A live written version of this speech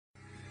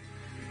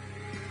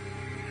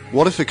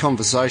What if a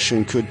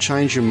conversation could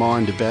change your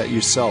mind about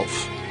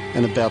yourself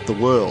and about the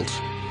world?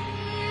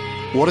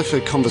 What if a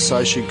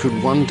conversation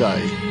could one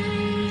day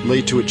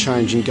lead to a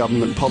change in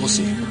government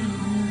policy?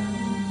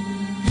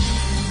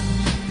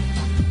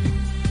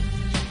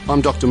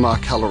 I'm Dr.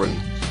 Mark Halloran,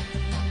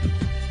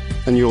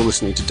 and you're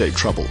listening to Deep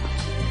Trouble.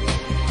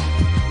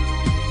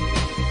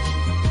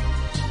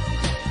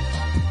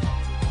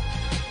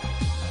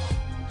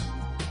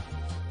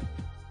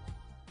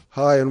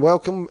 Hi and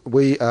welcome.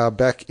 We are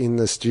back in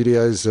the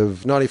studios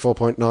of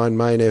 94.9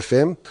 Main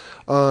FM.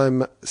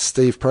 I'm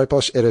Steve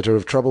Proposh, editor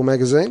of Trouble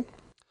magazine.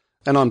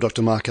 And I'm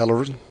Dr. Mark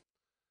Halloran.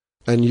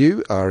 And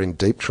you are in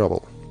deep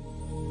trouble.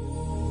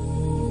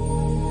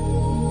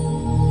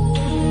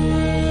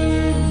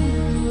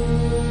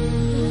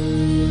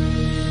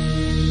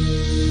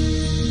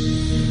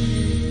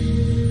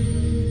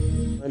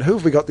 And who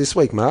have we got this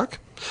week, Mark?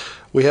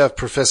 We have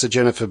Professor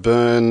Jennifer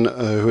Byrne,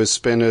 who has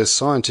spent her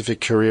scientific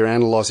career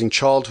analysing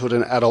childhood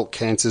and adult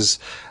cancers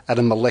at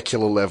a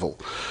molecular level.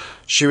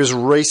 She was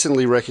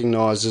recently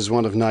recognised as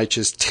one of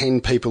nature's 10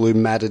 people who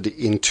mattered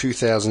in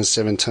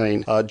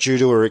 2017 due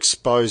to her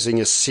exposing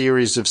a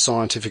series of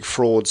scientific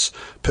frauds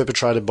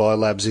perpetrated by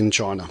labs in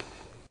China.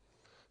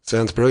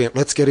 Sounds brilliant.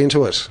 Let's get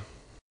into it.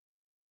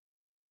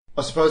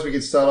 I suppose we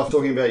could start off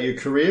talking about your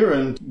career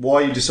and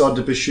why you decided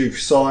to pursue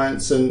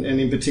science and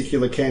in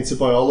particular cancer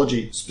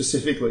biology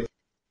specifically.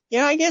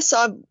 Yeah, I guess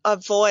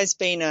I've always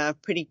been a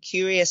pretty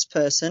curious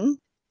person.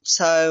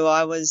 So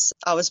I was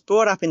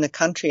brought up in the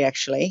country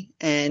actually,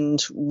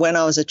 and when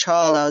I was a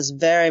child I was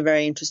very,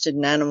 very interested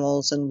in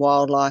animals and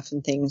wildlife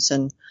and things,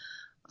 and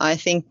I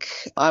think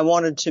I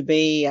wanted to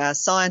be a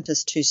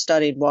scientist who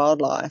studied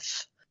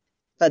wildlife.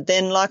 But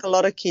then, like a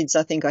lot of kids,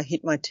 I think I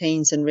hit my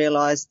teens and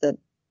realised that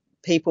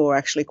people were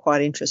actually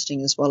quite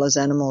interesting as well as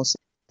animals.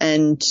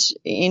 And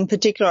in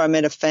particular, I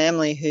met a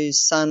family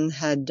whose son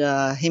had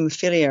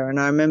haemophilia, and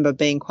I remember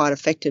being quite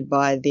affected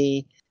by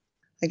the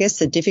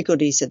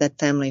difficulties that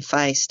family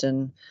faced.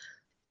 And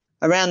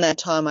around that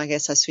time, I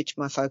guess I switched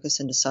my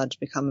focus and decided to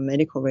become a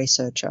medical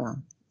researcher.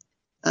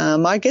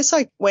 I guess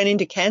I went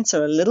into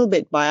cancer a little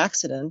bit by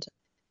accident.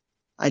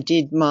 I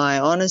did my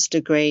honours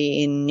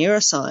degree in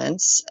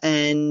neuroscience,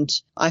 and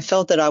I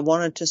felt that I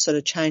wanted to sort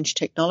of change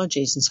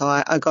technologies, and so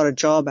I got a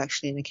job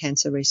actually in a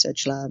cancer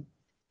research lab.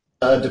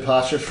 A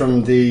departure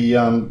from the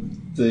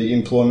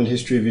employment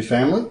history of your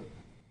family?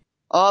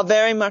 Oh,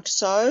 very much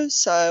so.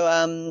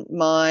 So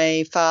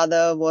my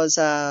father was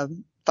a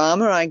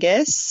farmer, I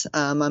guess.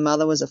 My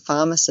mother was a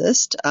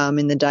pharmacist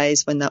in the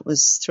days when that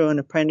was through an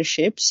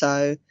apprenticeship.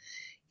 So,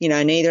 you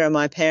know, neither of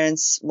my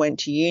parents went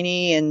to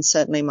uni, and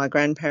certainly my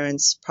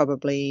grandparents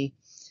probably,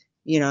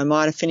 you know,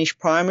 might have finished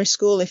primary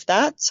school, if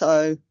that.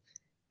 So,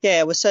 yeah,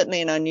 it was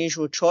certainly an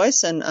unusual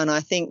choice, and I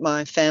think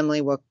my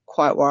family were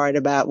quite worried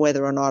about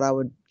whether or not I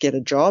would get a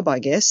job, I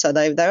guess. So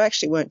they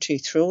actually weren't too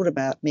thrilled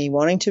about me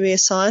wanting to be a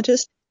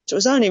scientist. So it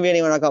was only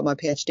really when I got my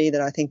PhD that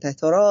I think they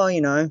thought, oh,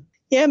 you know,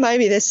 yeah,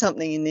 maybe there's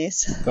something in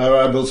this. They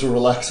were able to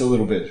relax a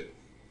little bit.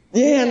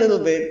 Yeah, a little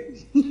bit.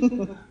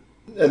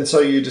 And so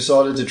you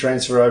decided to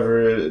transfer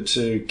over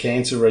to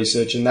cancer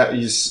research, and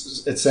it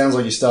sounds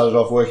like you started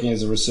off working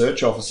as a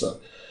research officer.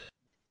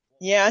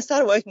 Yeah, I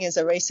started working as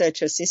a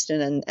research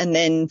assistant, and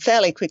then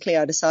fairly quickly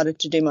I decided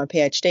to do my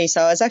PhD.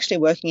 So I was actually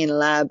working in a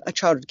lab, a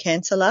childhood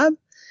cancer lab.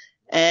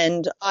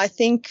 And I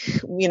think,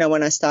 you know,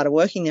 when I started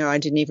working there, I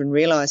didn't even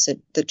realise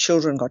that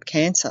children got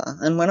cancer.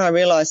 And when I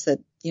realised that,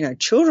 you know,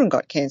 children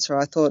got cancer,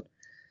 I thought,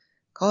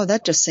 God,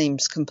 that just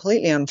seems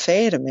completely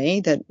unfair to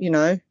me that, you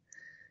know,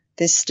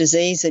 this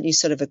disease that you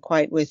sort of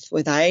equate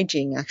with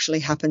aging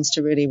actually happens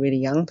to really, really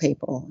young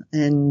people.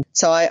 And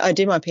so I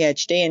did my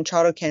PhD in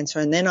childhood cancer,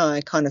 and then I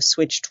kind of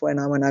switched when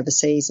I went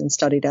overseas and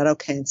studied adult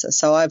cancer.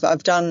 So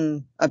I've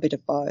done a bit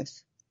of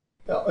both.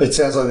 It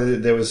sounds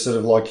like there was sort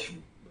of like,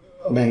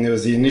 I mean, there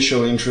was the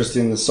initial interest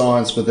in the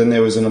science, but then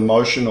there was an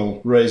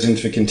emotional reason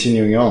for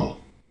continuing on.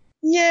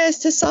 Yes,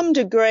 to some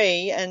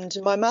degree. And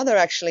my mother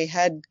actually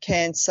had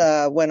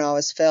cancer when I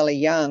was fairly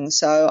young.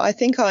 So I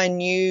think I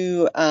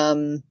knew,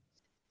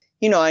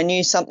 I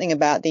knew something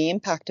about the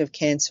impact of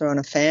cancer on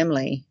a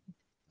family.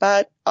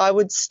 But I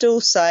would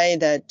still say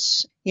that,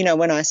 you know,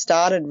 when I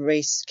started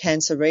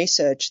cancer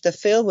research, the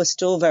field was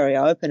still very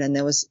open, and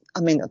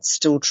it's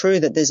still true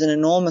that there's an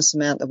enormous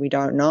amount that we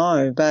don't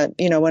know. But,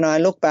 you know, when I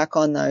look back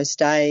on those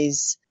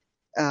days,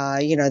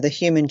 the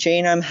human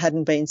genome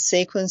hadn't been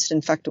sequenced.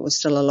 In fact, it was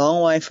still a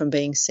long way from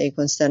being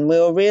sequenced, and we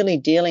were really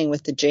dealing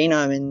with the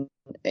genome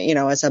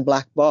as a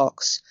black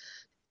box.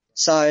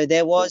 So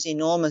there was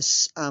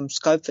enormous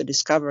scope for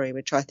discovery,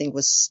 which I think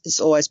has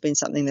always been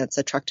something that's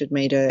attracted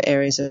me to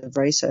areas of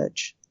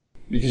research.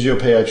 Because your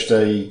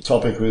PhD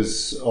topic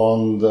was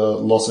on the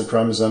loss of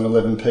chromosome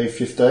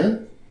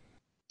 11p15?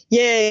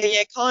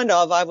 Yeah, kind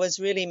of. I was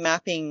really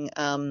mapping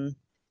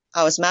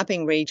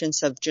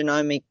regions of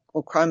genomic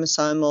or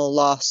chromosomal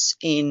loss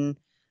in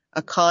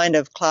a kind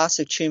of class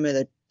of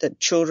tumour that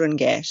children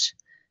get.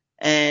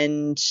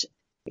 And,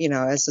 you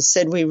know, as I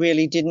said, we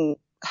really didn't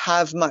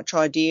have much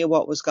idea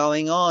what was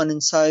going on.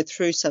 And so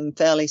through some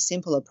fairly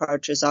simple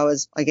approaches,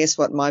 I guess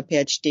what my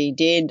PhD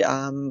did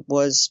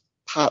was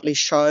partly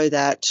show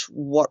that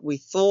what we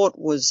thought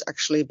was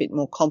actually a bit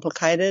more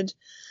complicated.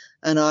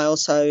 And I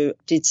also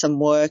did some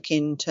work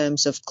in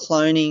terms of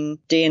cloning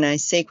DNA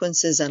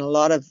sequences and a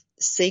lot of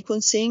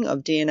sequencing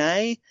of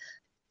DNA.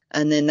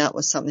 And then that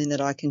was something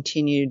that I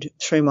continued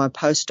through my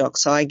postdoc.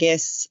 So I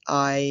guess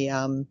I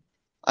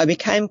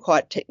became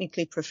quite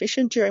technically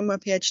proficient during my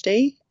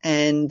PhD,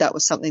 and that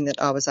was something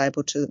that I was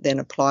able to then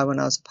apply when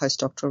I was a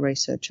postdoctoral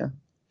researcher.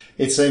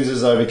 It seems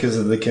as though because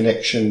of the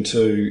connection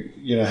to,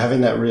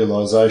 having that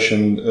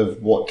realisation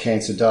of what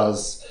cancer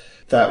does,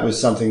 that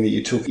was something that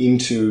you took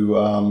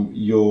into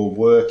your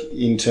work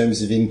in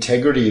terms of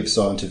integrity of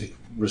scientific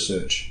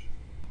research.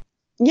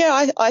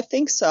 Yeah, I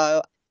think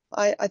so.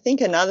 I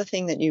think another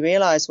thing that you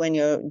realise when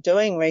you're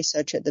doing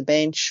research at the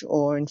bench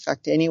or in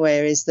fact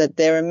anywhere is that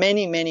there are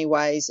many, many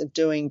ways of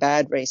doing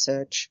bad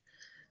research,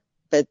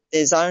 but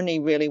there's only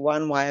really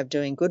one way of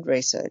doing good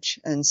research.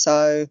 And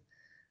so,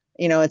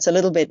 it's a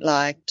little bit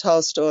like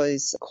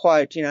Tolstoy's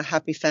quote,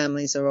 happy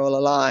families are all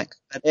alike,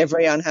 but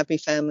every unhappy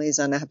family is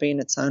unhappy in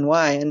its own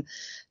way. And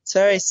it's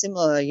very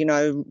similar.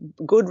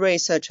 Good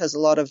research has a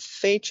lot of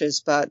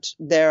features, but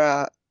there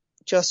are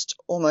just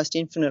almost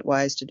infinite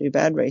ways to do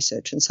bad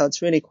research. And so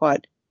it's really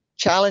quite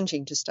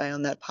challenging to stay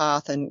on that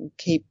path and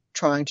keep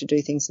trying to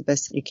do things the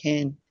best that you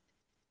can.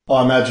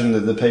 I imagine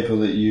that the people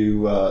that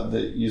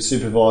your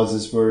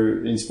supervisors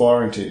were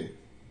inspiring to you.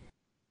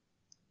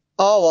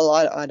 Oh, well,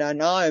 I don't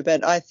know,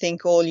 but I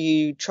think all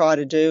you try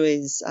to do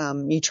is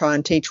you try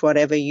and teach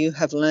whatever you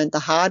have learnt the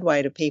hard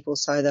way to people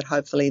so that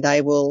hopefully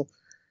they will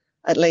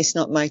at least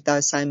not make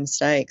those same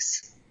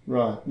mistakes.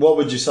 Right. What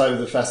would you say are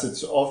the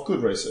facets of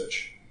good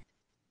research?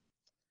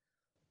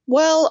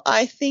 Well,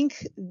 I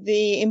think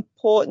the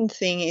important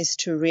thing is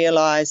to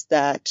realise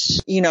that,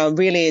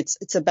 really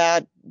it's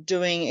about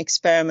doing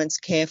experiments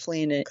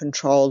carefully in a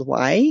controlled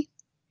way.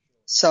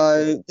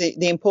 So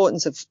the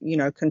importance of,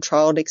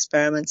 controlled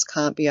experiments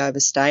can't be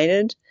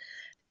overstated.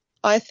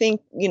 I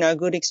think,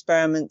 good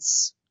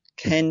experiments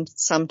can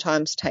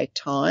sometimes take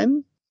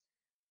time.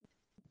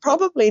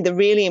 Probably the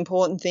really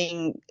important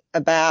thing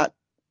about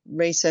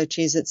research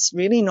is it's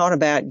really not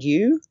about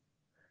you.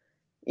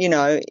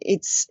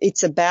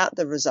 It's about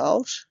the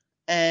result.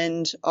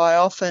 And I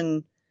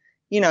often,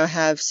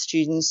 have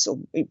students or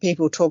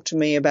people talk to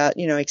me about,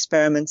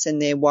 experiments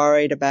and they're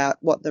worried about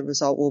what the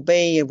result will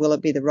be. Will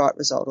it be the right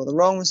result or the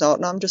wrong result?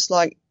 And I'm just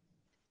like,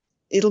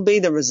 it'll be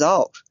the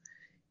result.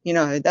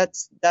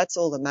 That's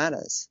all that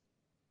matters.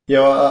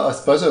 Yeah, well, I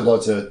suppose I'd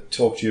like to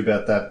talk to you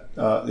about that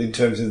in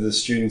terms of the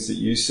students that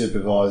you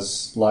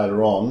supervise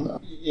later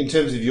on. In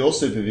terms of your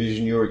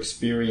supervision, your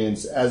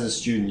experience as a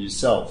student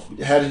yourself,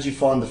 how did you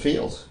find the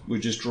field? Were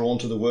you just drawn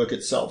to the work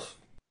itself?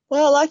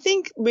 Well, I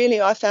think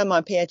really I found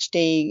my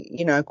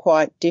PhD,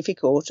 quite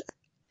difficult.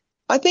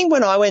 I think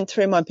when I went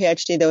through my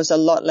PhD, there was a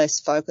lot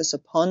less focus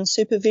upon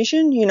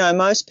supervision.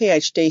 Most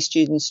PhD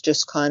students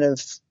just kind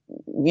of,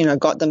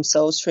 got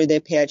themselves through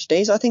their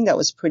PhDs. I think that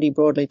was pretty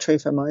broadly true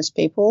for most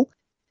people.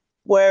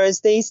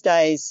 Whereas these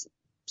days,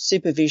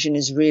 supervision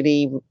is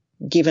really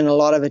given a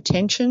lot of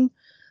attention,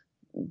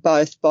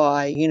 both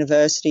by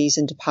universities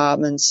and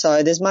departments.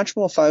 So there's much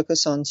more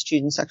focus on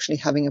students actually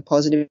having a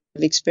positive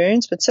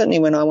experience. But certainly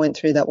when I went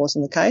through, that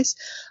wasn't the case.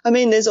 I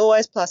mean, there's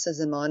always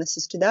pluses and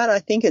minuses to that. I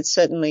think it's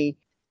certainly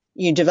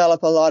you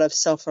develop a lot of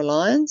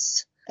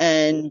self-reliance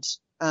and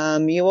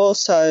you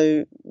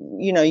also,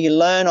 you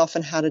learn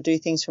often how to do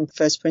things from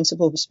first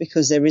principles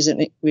because there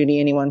isn't really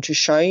anyone to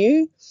show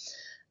you.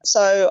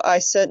 So I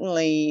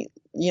certainly,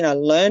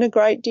 learn a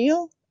great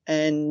deal.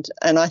 And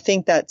I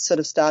think that sort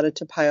of started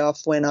to pay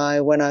off when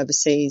I went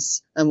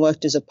overseas and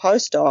worked as a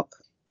postdoc.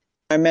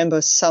 I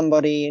remember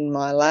somebody in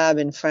my lab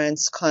in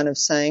France kind of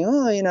saying,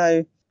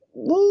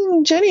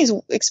 Jenny's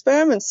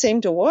experiments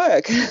seem to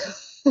work.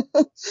 I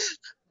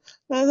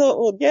thought,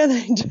 well, yeah,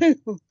 they do.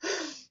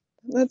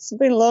 That's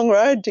been a long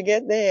road to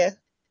get there.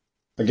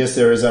 I guess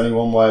there is only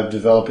one way of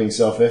developing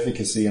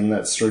self-efficacy, and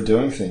that's through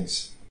doing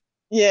things.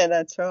 Yeah,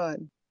 that's right.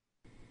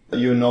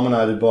 You were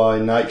nominated by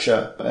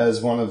Nature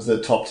as one of the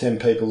top 10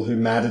 people who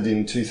mattered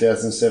in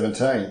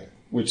 2017,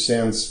 which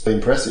sounds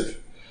impressive.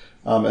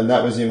 And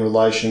that was in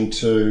relation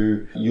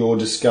to your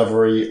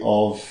discovery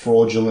of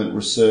fraudulent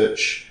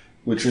research,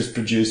 which was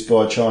produced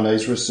by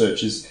Chinese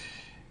researchers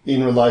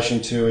in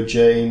relation to a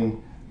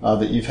gene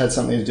that you've had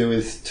something to do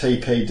with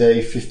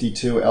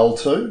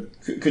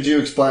TPD52L2. Could you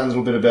explain a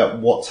little bit about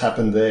what's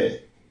happened there?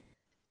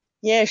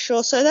 Yeah,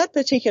 sure. So that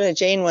particular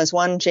gene was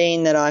one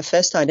gene that I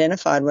first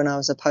identified when I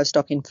was a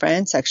postdoc in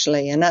France,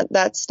 actually. And at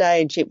that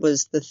stage, it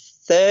was the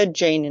third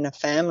gene in a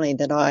family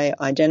that I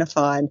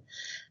identified.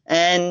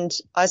 And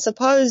I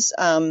suppose,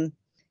 as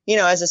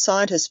a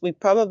scientist, we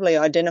probably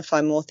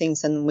identify more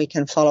things than we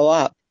can follow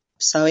up.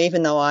 So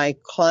even though I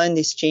cloned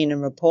this gene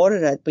and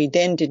reported it, we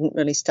then didn't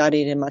really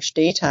study it in much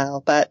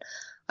detail. But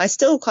I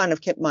still kind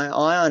of kept my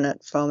eye on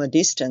it from a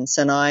distance,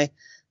 and I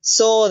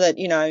saw that,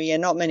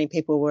 not many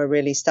people were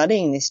really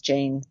studying this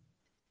gene.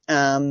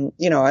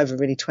 over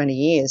really 20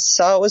 years.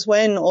 So it was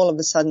when all of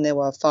a sudden there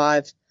were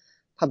 5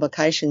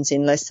 publications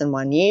in less than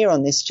 1 year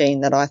on this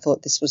gene that I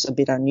thought this was a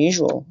bit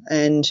unusual.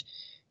 And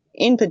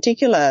in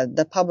particular,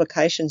 the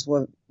publications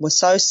were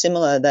so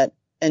similar that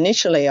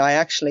initially I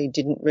actually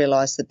didn't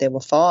realise that there were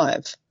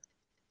 5.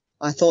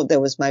 I thought there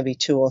was maybe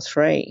 2 or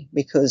 3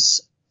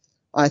 because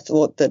I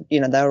thought that, they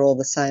were all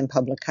the same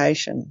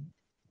publication.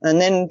 And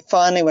then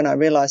finally when I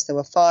realised there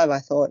were 5, I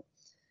thought,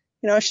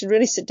 I should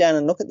really sit down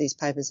and look at these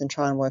papers and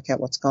try and work out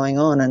what's going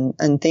on,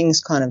 and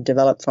things kind of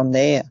developed from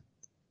there.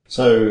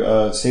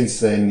 So since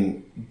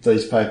then,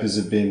 these papers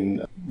have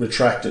been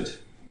retracted?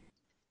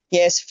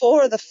 Yes,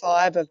 4 of the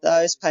 5 of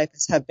those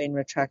papers have been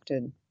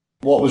retracted.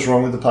 What was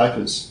wrong with the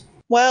papers?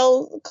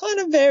 Well, kind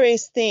of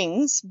various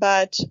things,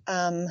 but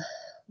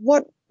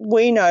what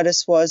we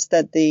noticed was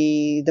that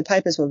the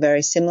papers were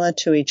very similar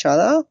to each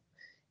other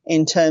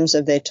in terms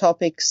of their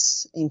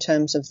topics, in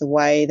terms of the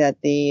way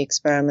that the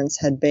experiments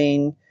had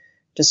been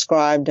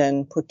described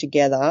and put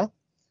together.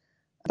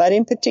 But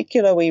in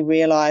particular, we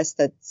realised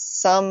that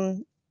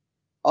some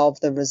of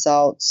the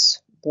results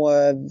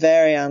were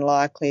very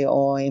unlikely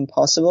or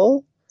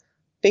impossible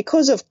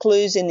because of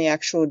clues in the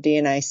actual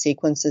DNA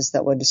sequences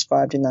that were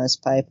described in those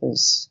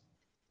papers.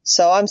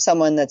 So I'm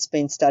someone that's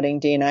been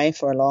studying DNA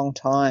for a long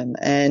time,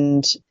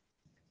 and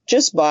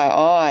just by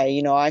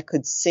eye, I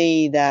could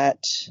see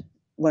that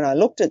when I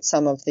looked at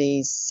some of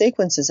these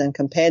sequences and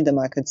compared them,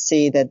 I could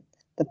see that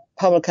the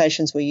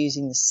publications were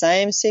using the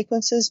same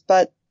sequences,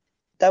 but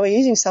they were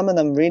using some of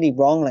them really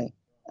wrongly.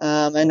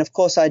 And of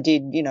course I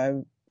did,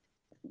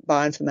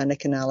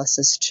 bioinformatic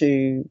analysis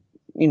to,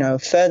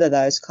 further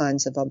those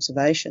kinds of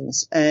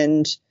observations.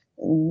 And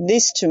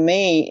this to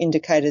me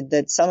indicated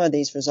that some of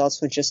these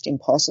results were just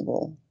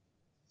impossible.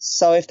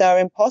 So if they were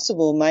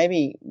impossible,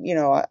 maybe,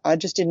 I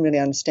just didn't really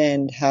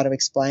understand how to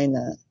explain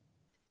that.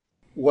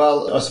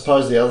 Well, I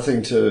suppose the other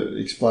thing to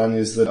explain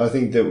is that I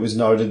think that it was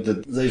noted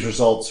that these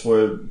results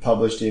were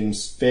published in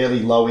fairly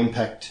low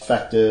impact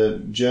factor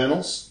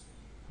journals,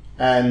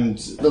 and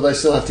they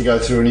still have to go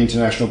through an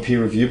international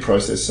peer review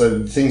process. So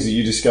the things that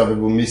you discovered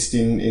were missed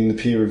in the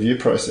peer review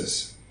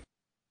process.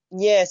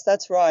 Yes,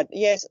 that's right.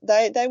 Yes,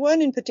 they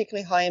weren't in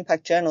particularly high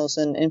impact journals,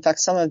 and in fact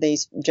some of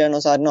these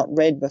journals I'd not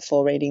read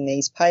before reading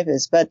these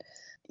papers, but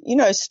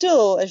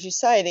still, as you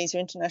say, these are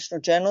international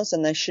journals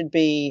and they should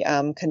be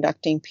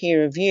conducting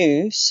peer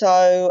review.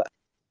 So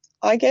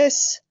I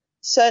guess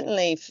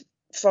certainly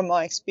from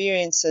my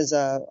experience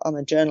I'm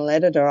a journal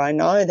editor, I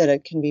know that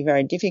it can be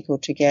very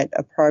difficult to get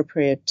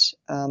appropriate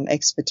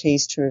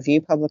expertise to review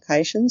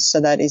publications.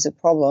 So that is a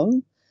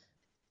problem.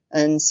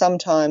 And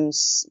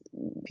sometimes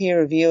peer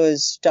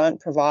reviewers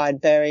don't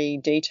provide very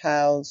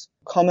detailed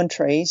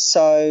commentary.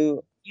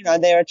 So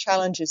there are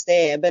challenges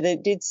there, but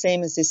it did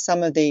seem as if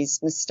some of these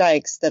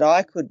mistakes that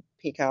I could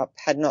pick up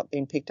had not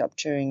been picked up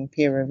during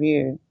peer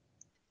review.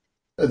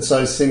 And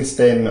so since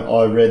then,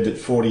 I read that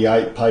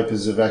 48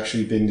 papers have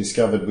actually been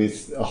discovered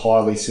with a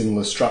highly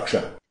similar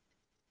structure.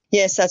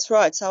 Yes, that's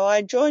right. So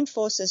I joined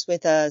forces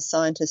with a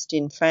scientist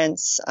in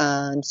France,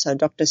 so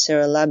Dr.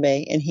 Cyril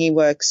Labbe, and he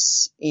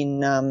works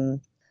in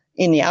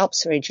the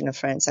Alps region of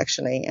France,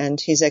 actually, and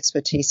his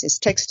expertise is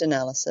text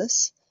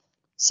analysis.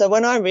 So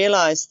when I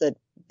realised that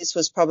this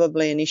was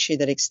probably an issue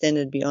that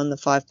extended beyond the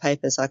 5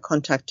 papers, I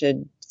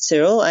contacted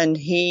Cyril, and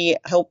he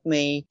helped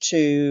me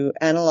to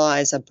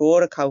analyse a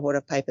broader cohort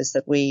of papers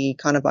that we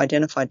kind of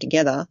identified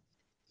together,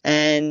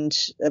 and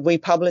we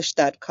published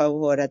that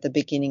cohort at the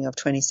beginning of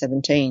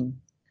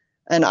 2017.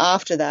 And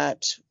after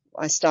that,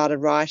 I started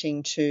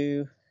writing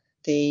to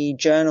the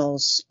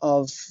journals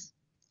of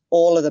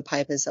all of the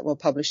papers that were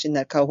published in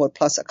that cohort,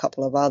 plus a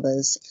couple of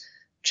others,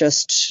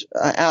 just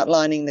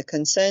outlining the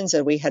concerns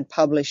that we had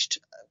published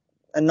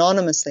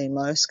anonymously in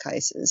most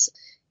cases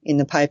in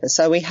the paper.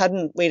 So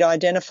we'd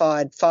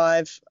identified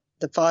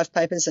the 5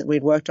 papers that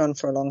we'd worked on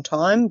for a long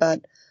time,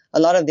 but a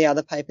lot of the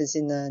other papers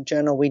in the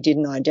journal we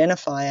didn't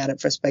identify out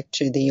of respect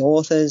to the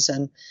authors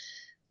and,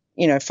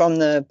 from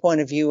the point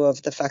of view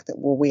of the fact that,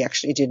 we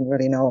actually didn't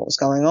really know what was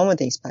going on with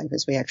these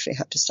papers. We actually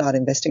had to start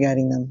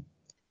investigating them.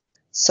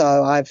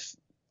 So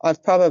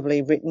I've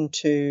probably written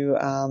to,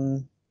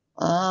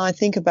 I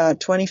think about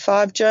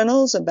 25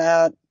 journals,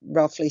 about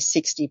roughly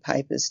 60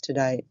 papers to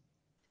date.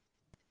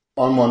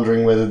 I'm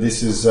wondering whether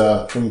this is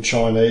from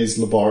Chinese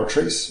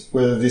laboratories,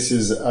 whether this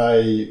is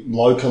a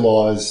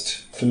localised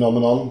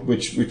phenomenon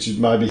which is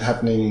maybe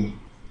happening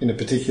in a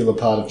particular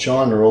part of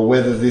China, or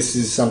whether this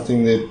is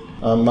something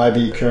that may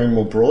be occurring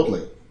more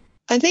broadly.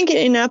 I think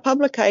in our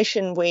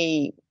publication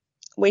we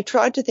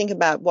tried to think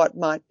about what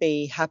might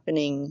be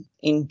happening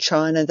in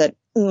China that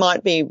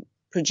might be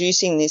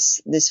producing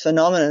this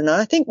phenomenon. And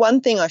I think one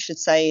thing I should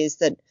say is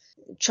that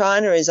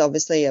China is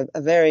obviously a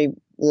very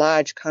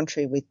large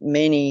country with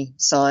many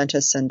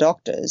scientists and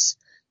doctors,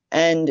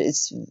 and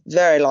it's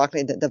very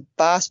likely that the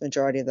vast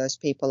majority of those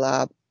people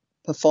are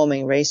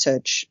performing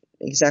research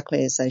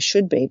exactly as they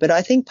should be. But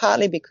I think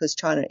partly because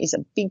China is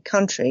a big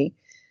country,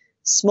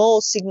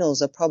 small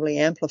signals are probably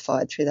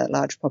amplified through that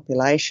large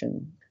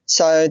population.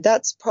 So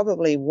that's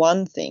probably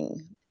one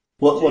thing.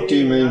 What do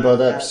you mean by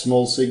that,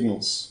 small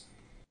signals?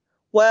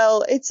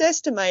 Well, it's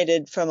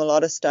estimated from a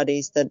lot of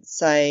studies that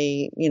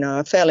say,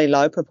 a fairly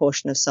low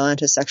proportion of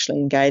scientists actually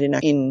engage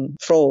in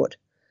fraud.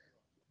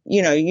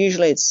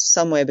 Usually it's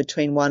somewhere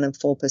between 1% and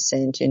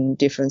 4% in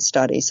different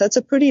studies. So it's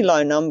a pretty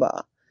low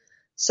number.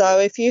 So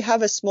if you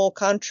have a small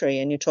country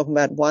and you're talking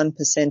about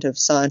 1% of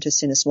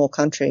scientists in a small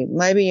country,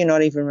 maybe you're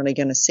not even really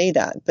going to see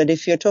that. But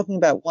if you're talking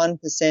about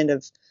 1%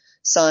 of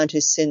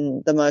scientists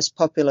in the most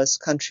populous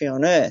country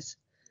on earth,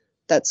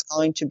 that's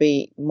going to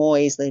be more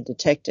easily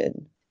detected.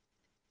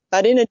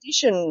 But in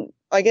addition,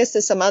 I guess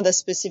there's some other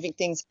specific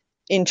things.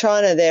 In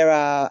China, there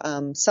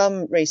are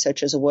some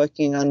researchers are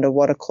working under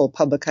what are called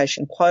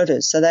publication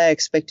quotas. So they're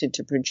expected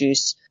to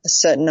produce a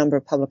certain number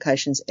of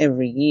publications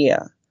every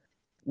year.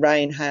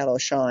 Rain, hail or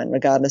shine,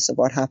 regardless of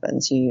what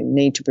happens, you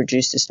need to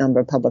produce this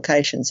number of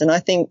publications. And I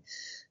think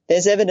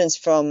there's evidence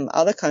from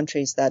other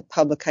countries that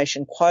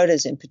publication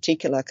quotas in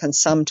particular can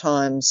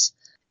sometimes,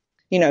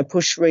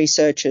 push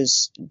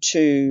researchers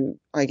to,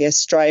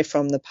 stray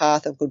from the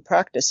path of good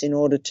practice in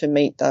order to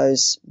meet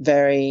those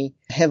very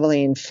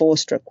heavily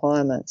enforced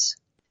requirements.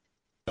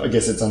 I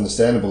guess it's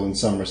understandable in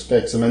some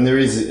respects. I mean, there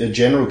is a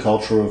general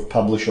culture of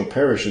publish or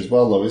perish as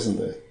well, though, isn't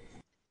there?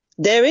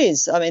 There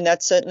is. I mean,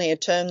 that's certainly a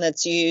term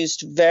that's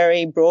used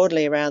very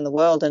broadly around the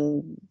world,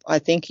 and I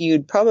think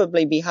you'd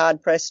probably be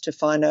hard-pressed to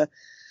find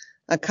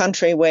a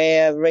country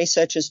where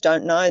researchers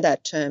don't know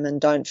that term and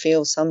don't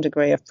feel some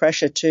degree of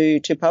pressure to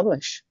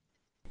publish.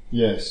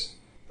 Yes.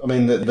 I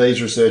mean,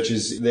 these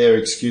researchers, their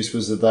excuse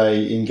was that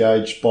they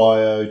engaged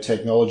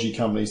biotechnology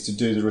companies to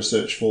do the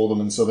research for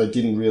them, and so they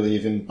didn't really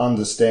even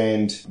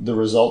understand the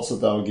results that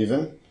they were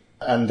given.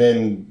 And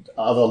then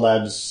other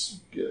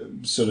labs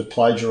sort of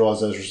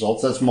plagiarise those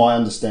results. That's my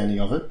understanding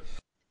of it.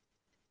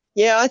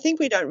 Yeah, I think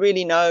we don't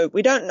really know.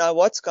 We don't know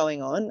what's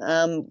going on.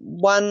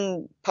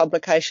 One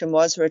publication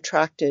was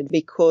retracted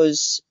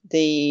because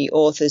the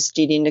authors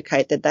did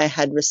indicate that they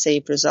had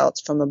received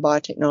results from a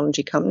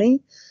biotechnology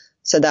company.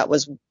 So that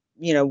was,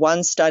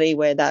 one study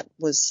where that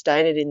was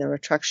stated in the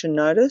retraction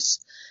notice.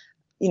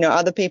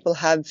 Other people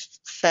have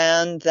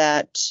found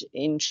that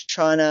in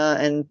China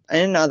and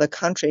in other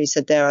countries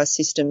that there are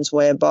systems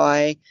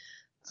whereby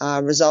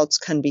results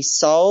can be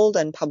sold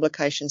and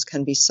publications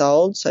can be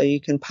sold. So you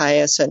can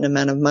pay a certain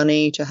amount of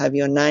money to have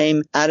your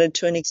name added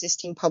to an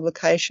existing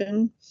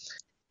publication.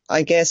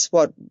 I guess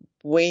what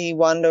we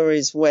wonder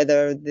is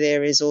whether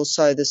there is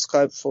also the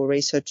scope for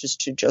researchers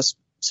to just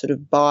sort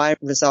of buy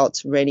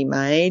results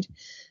ready-made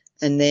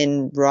and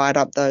then write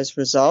up those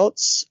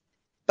results.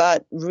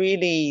 But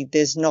really,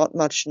 there's not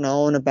much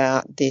known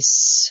about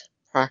this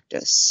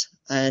practice.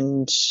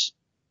 And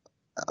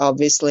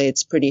obviously,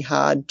 it's pretty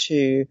hard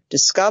to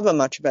discover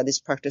much about this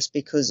practice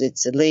because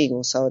it's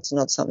illegal. So it's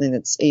not something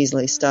that's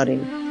easily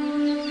studied.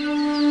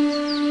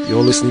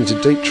 You're listening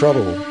to Deep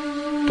Trouble.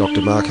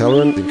 Dr. Mark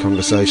Halloran in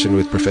conversation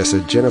with Professor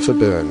Jennifer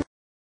Byrne.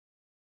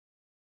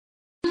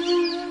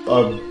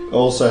 I've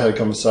also had a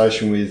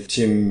conversation with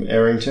Tim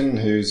Errington,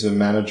 who's a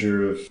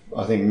manager of,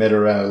 I think,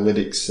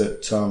 meta-analytics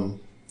at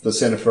the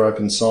Centre for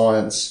Open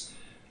Science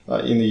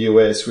in the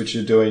US, which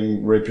are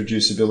doing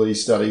reproducibility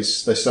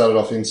studies. They started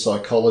off in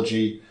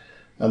psychology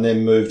and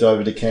then moved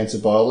over to cancer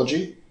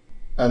biology.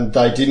 And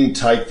they didn't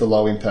take the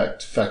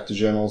low-impact factor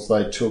journals.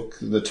 They took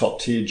the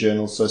top-tier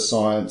journals, so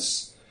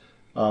Science,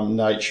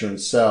 Nature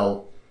and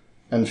Cell,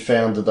 and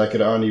found that they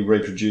could only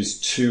reproduce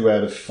 2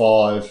 out of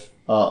 5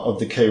 of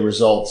the key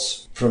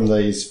results from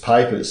these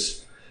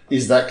papers.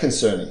 Is that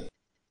concerning?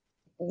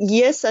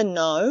 Yes and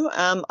no.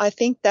 I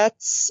think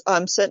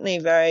I'm certainly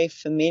very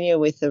familiar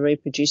with the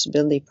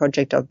reproducibility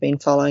project. I've been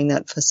following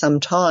that for some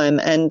time.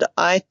 And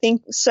I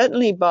think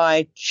certainly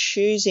by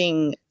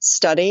choosing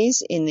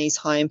studies in these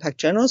high impact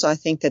journals, I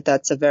think that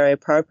that's a very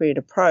appropriate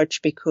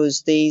approach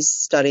because these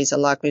studies are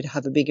likely to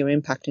have a bigger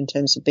impact in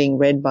terms of being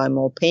read by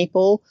more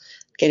people,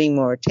 getting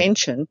more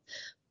attention.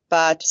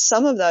 But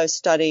some of those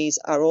studies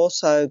are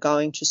also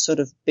going to sort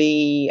of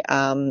be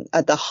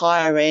at the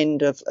higher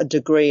end of a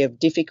degree of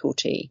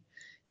difficulty,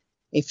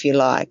 if you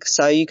like.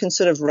 So you can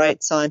sort of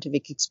rate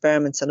scientific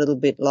experiments a little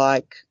bit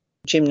like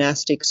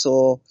gymnastics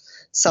or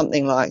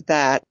something like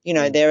that.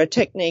 There are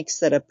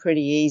techniques that are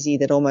pretty easy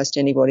that almost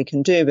anybody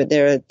can do, but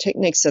there are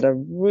techniques that are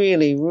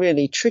really,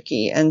 really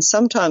tricky. And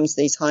sometimes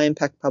these high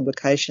impact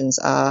publications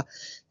are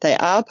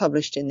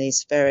published in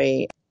these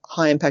very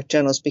high impact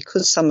journals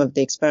because some of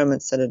the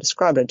experiments that are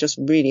described are just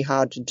really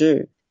hard to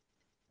do.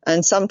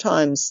 And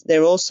sometimes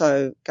they're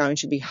also going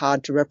to be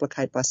hard to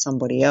replicate by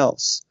somebody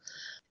else.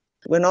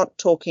 We're not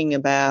talking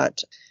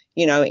about,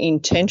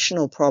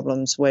 intentional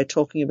problems. We're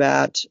talking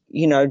about,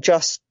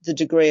 just the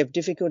degree of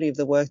difficulty of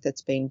the work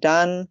that's been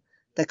done,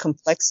 the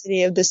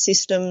complexity of the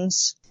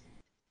systems.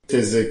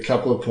 There's a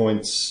couple of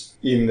points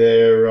in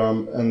there,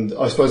 and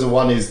I suppose the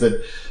one is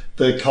that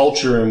the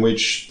culture in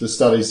which the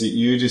studies that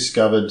you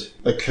discovered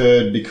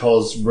occurred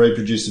because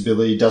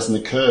reproducibility doesn't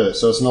occur.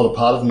 So it's not a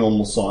part of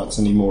normal science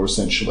anymore,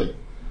 essentially.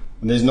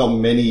 And there's not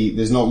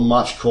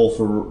much call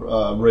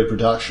for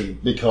reproduction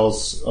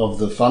because of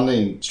the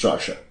funding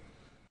structure.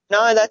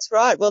 No, that's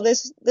right. Well,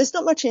 there's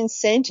not much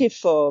incentive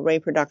for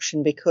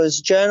reproduction because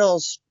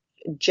journals,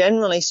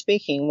 generally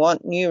speaking,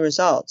 want new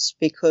results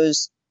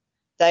because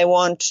they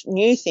want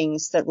new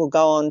things that will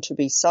go on to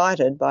be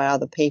cited by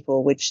other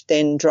people, which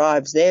then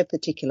drives their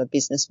particular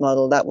business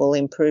model that will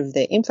improve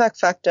their impact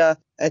factor,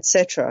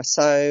 etc.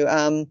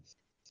 So,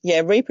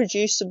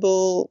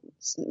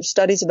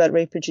 studies about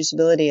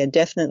reproducibility are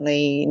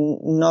definitely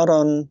not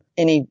on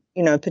any,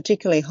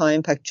 particularly high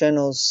impact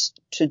journals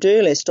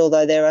to-do list,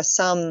 although there are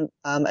some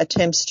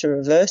attempts to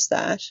reverse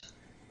that.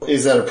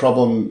 Is that a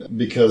problem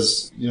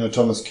because,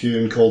 Thomas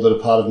Kuhn called it a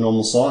part of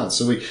normal science?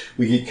 So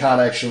we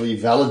can't actually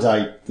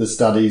validate the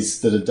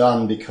studies that are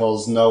done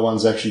because no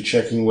one's actually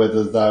checking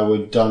whether they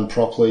were done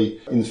properly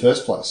in the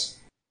first place.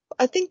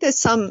 I think there's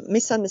some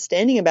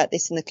misunderstanding about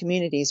this in the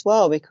community as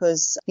well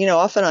because,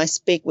 often I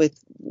speak with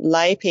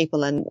lay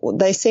people and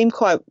they seem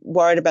quite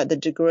worried about the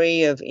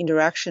degree of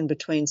interaction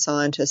between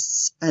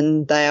scientists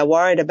and they are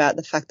worried about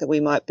the fact that we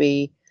might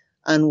be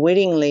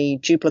unwittingly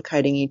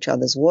duplicating each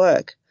other's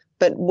work.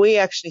 But we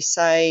actually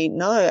say,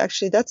 no,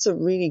 actually that's a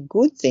really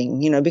good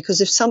thing,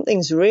 because if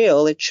something's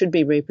real, it should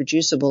be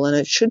reproducible and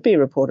it should be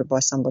reported by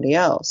somebody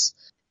else.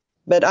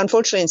 But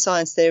unfortunately in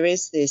science there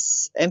is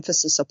this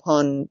emphasis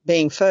upon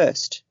being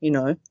first,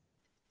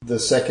 The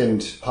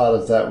second part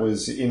of that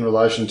was in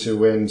relation to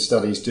when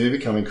studies do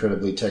become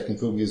incredibly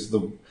technical because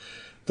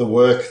the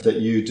work that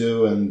you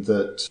do and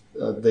that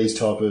these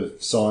type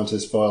of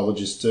scientists,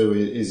 biologists do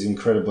is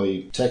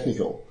incredibly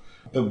technical.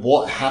 But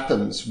what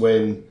happens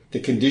when the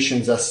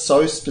conditions are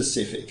so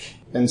specific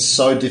and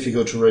so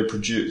difficult to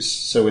reproduce?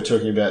 So we're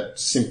talking about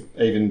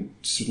even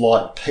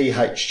slight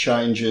pH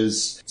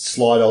changes,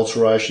 slight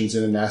alterations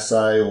in an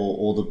assay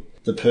or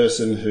the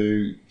person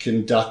who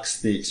conducts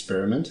the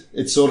experiment.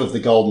 It's sort of the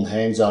golden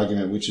hands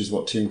argument, which is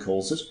what Tim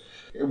calls it.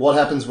 What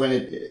happens when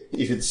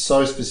if it's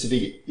so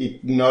specific,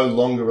 it no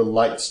longer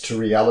relates to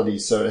reality,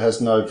 so it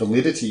has no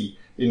validity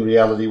in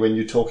reality when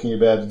you're talking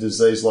about a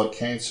disease like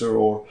cancer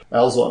or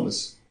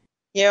Alzheimer's?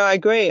 Yeah, I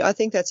agree. I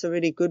think that's a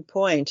really good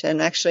point.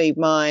 And actually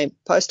my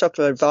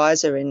postdoctoral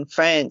advisor in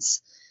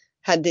France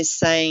had this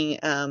saying,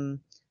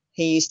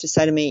 he used to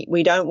say to me,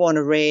 we don't want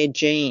a rare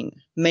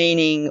gene,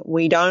 meaning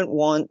we don't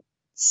want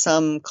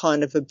some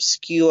kind of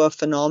obscure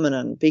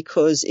phenomenon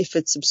because if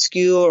it's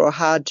obscure or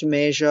hard to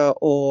measure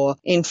or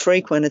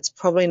infrequent, it's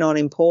probably not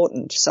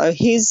important. So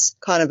his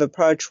kind of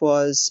approach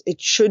was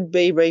it should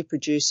be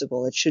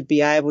reproducible. It should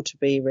be able to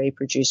be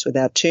reproduced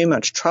without too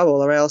much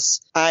trouble or else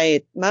A,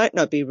 it might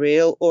not be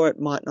real or it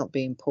might not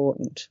be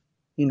important,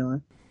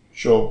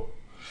 Sure.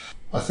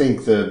 I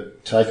think the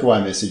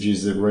takeaway message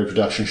is that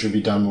reproduction should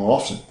be done more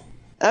often.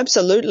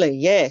 Absolutely,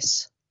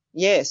 yes.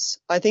 Yes,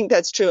 I think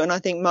that's true. And I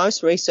think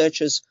most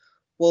researchers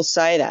will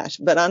say that.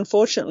 But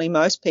unfortunately,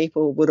 most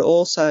people would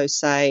also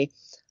say,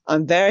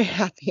 I'm very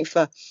happy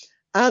for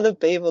other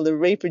people to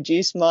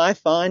reproduce my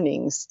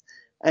findings.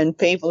 And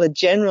people are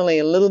generally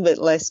a little bit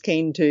less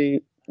keen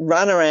to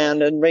run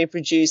around and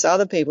reproduce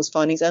other people's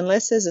findings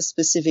unless there's a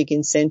specific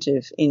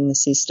incentive in the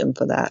system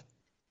for that.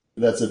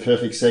 That's a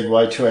perfect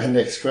segue to our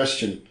next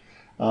question,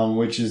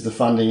 which is the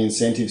funding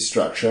incentive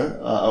structure.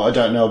 I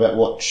don't know about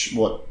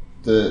what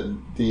the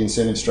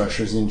incentive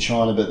structure is in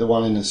China, but the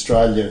one in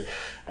Australia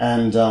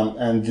and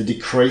the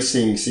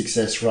decreasing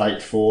success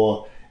rate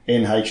for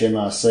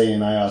NHMRC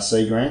and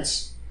ARC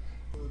grants.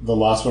 The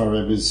last one I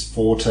read was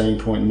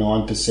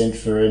 14.9%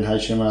 for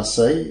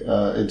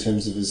NHMRC in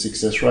terms of the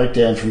success rate,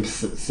 down from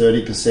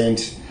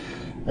 30%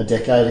 a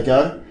decade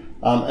ago.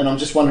 And I'm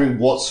just wondering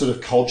what sort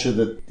of culture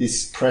that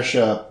this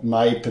pressure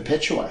may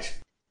perpetuate.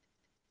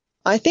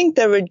 I think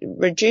the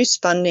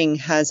reduced funding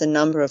has a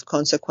number of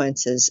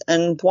consequences,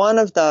 and one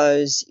of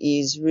those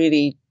is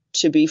really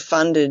to be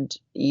funded,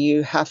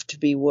 you have to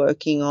be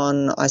working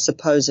on, I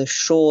suppose, a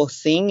sure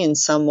thing in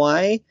some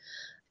way.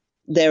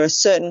 There are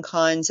certain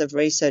kinds of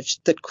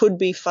research that could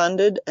be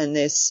funded, and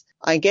there's,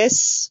 I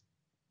guess,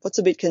 what's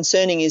a bit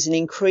concerning is an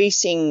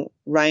increasing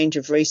range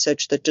of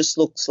research that just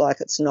looks like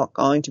it's not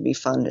going to be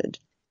funded.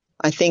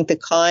 I think the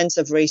kinds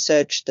of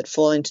research that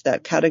fall into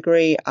that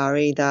category are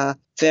either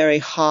very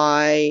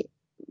high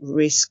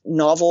risk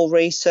novel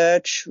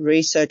research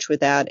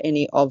without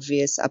any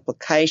obvious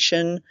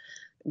application.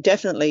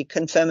 Definitely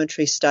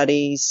confirmatory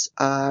studies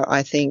are,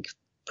 I think,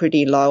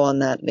 pretty low on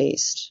that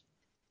list.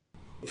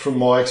 From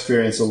my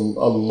experience, a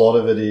lot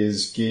of it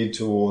is geared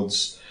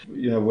towards,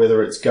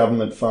 whether it's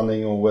government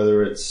funding or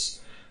whether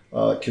it's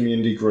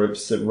community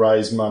groups that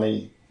raise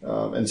money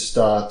and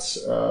start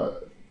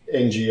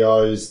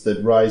NGOs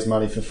that raise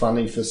money for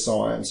funding for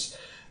science.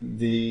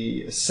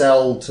 The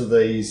sell to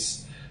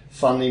these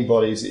funding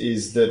bodies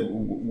is that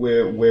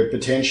we're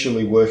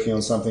potentially working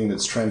on something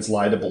that's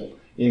translatable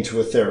into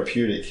a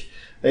therapeutic,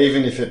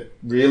 even if it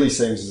really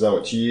seems as though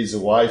it's years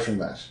away from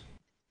that.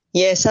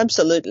 Yes,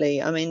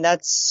 absolutely. I mean,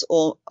 that's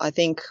all. I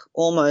think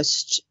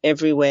almost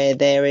everywhere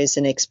there is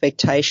an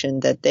expectation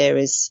that there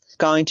is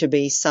going to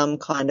be some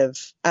kind of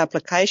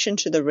application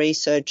to the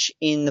research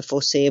in the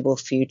foreseeable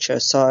future.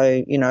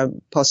 So,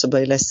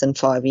 possibly less than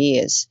 5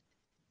 years.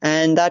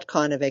 And that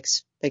kind of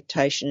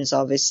expectation is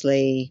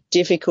obviously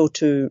difficult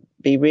to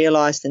be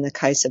realised in the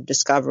case of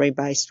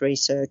discovery-based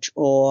research,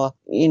 or,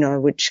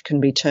 which can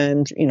be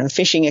termed,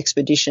 fishing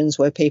expeditions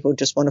where people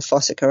just want to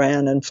fossick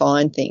around and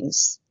find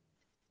things.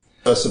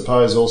 I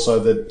suppose also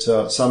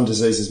that some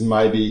diseases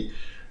maybe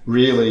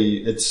really,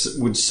 it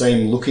would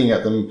seem, looking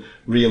at them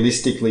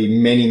realistically,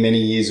 many, many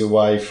years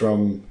away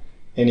from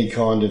any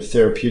kind of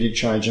therapeutic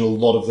change, and a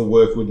lot of the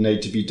work would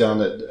need to be done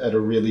at a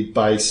really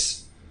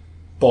base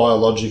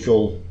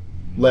biological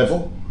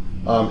level,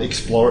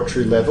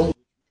 exploratory level.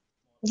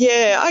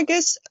 Yeah, I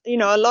guess,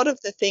 a lot of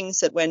the things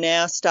that we're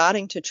now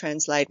starting to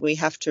translate, we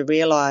have to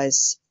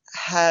realise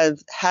have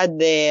had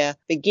their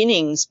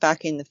beginnings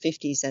back in the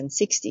 50s and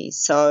 60s.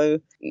 So,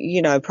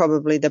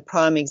 probably the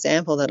prime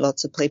example that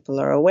lots of people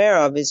are aware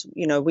of is,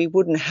 we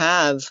wouldn't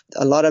have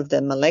a lot of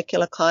the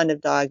molecular kind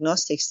of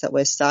diagnostics that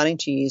we're starting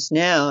to use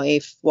now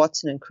if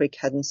Watson and Crick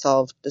hadn't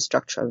solved the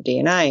structure of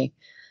DNA.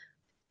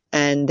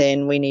 And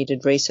then we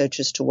needed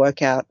researchers to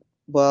work out,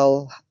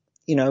 well,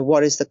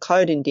 what is the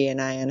code in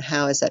DNA and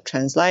how is that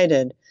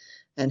translated?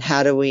 And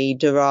how do we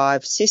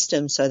derive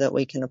systems so that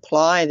we can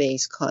apply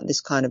this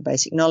kind of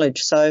basic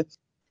knowledge? So,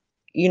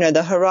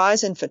 the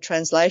horizon for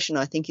translation,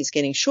 I think, is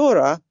getting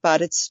shorter,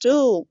 but it's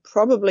still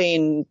probably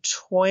in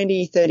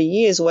 20, 30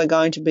 years, we're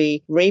going to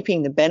be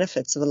reaping the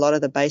benefits of a lot of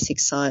the basic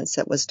science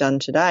that was done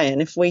today.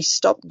 And if we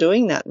stop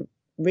doing that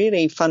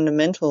really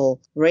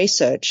fundamental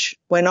research,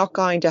 we're not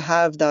going to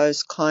have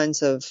those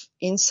kinds of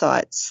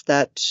insights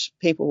that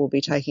people will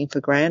be taking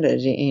for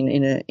granted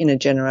in a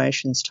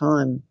generation's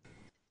time.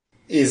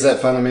 Is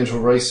that fundamental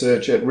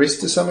research at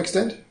risk to some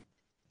extent?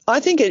 I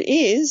think it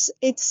is.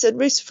 It's at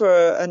risk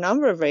for a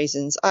number of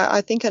reasons. I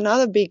think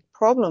another big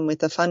problem with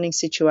the funding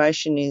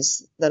situation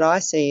that I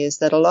see is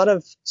that a lot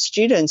of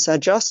students are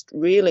just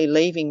really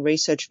leaving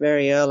research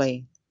very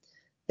early.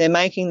 They're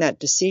making that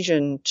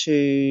decision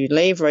to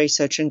leave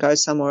research and go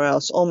somewhere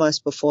else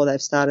almost before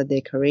they've started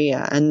their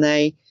career. And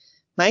they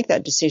make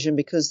that decision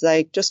because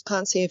they just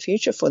can't see a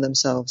future for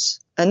themselves.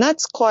 And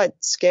that's quite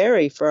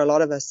scary for a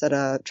lot of us that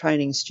are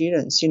training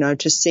students,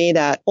 to see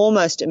that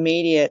almost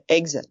immediate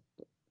exit.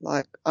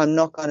 Like, I'm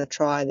not going to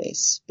try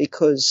this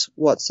because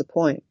what's the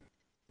point?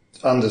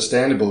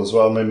 Understandable as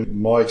well. I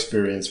mean, my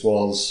experience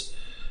was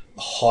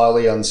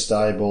highly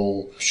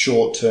unstable,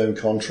 short-term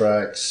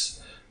contracts,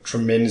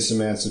 tremendous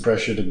amounts of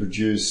pressure to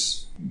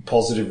produce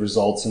positive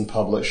results and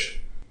publish.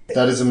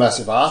 That is a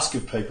massive ask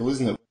of people,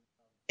 isn't it?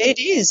 It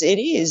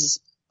is.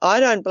 I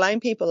don't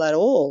blame people at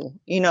all,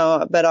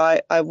 but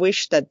I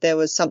wish that there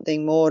was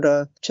something more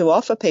to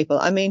offer people.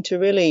 I mean, to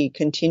really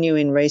continue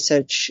in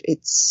research,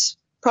 it's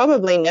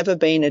probably never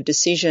been a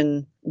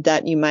decision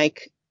that you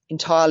make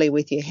entirely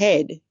with your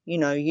head.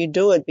 You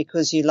do it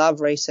because you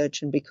love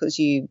research and because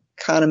you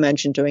can't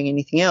imagine doing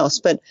anything else.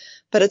 But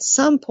at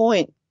some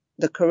point,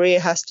 the career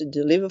has to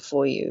deliver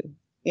for you.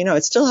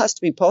 It still has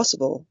to be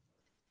possible.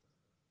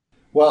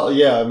 Well,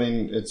 yeah, I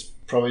mean, it's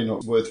probably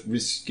not worth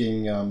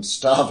risking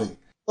starving.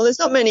 Well, there's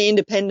not many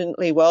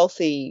independently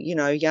wealthy,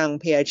 young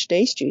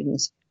PhD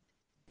students.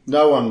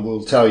 No one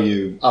will tell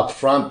you up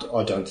front,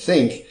 I don't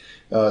think,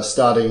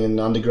 starting an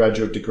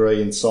undergraduate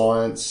degree in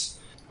science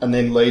and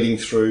then leading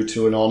through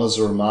to an honours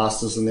or a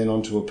master's and then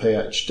onto a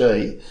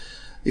PhD.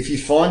 If you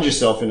find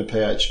yourself in a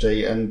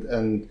PhD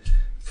and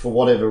for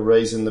whatever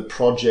reason the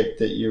project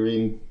that you're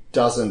in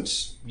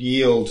doesn't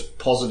yield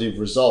positive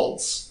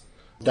results,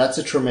 that's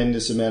a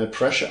tremendous amount of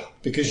pressure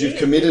because you've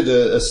committed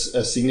a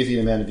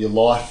significant amount of your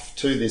life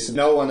to this.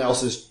 No one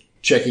else is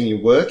checking your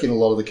work in a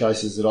lot of the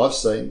cases that I've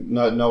seen.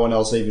 No one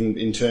else, even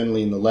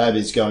internally in the lab,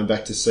 is going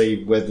back to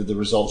see whether the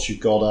results you've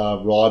got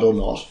are right or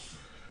not.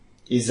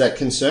 Is that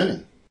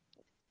concerning?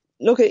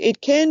 Look, it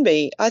can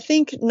be. I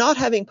think not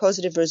having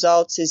positive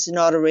results is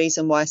not a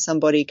reason why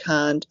somebody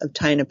can't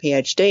obtain a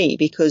PhD,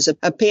 because a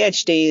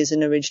PhD is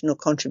an original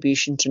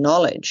contribution to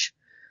knowledge,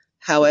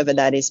 however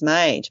that is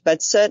made.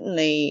 But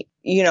certainly,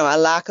 a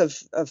lack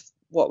of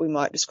what we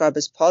might describe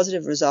as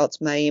positive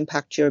results may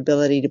impact your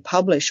ability to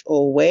publish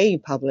or where you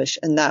publish,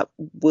 and that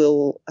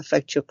will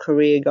affect your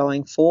career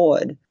going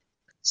forward.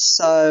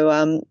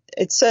 So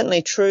it's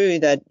certainly true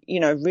that,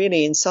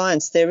 really in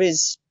science there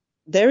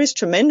is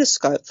tremendous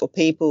scope for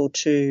people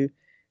to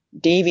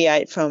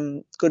deviate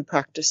from good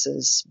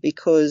practices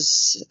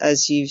because,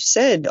 as you've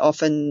said,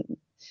 often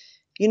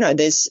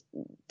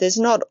there's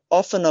not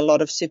often a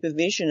lot of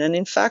supervision. And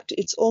in fact,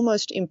 it's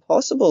almost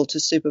impossible to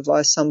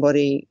supervise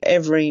somebody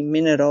every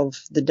minute of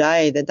the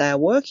day that they are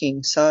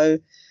working. So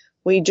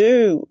we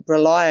do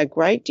rely a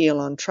great deal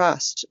on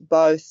trust,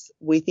 both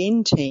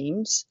within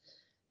teams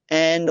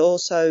and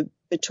also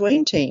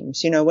between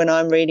teams. When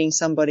I'm reading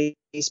somebody's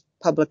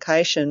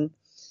publication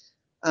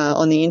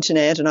on the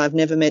internet and I've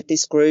never met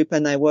this group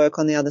and they work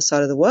on the other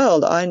side of the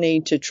world, I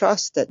need to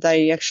trust that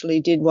they actually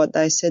did what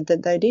they said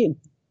that they did.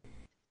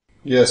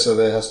 Yeah, so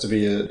there has to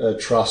be a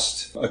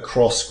trust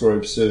across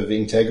groups of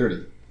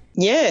integrity.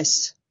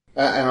 Yes.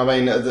 And I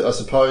mean, I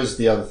suppose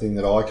the other thing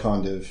that I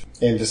kind of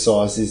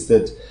emphasise is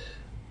that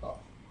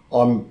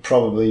I'm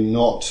probably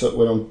not,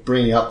 when I'm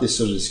bringing up this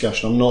sort of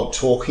discussion, I'm not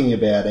talking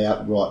about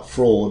outright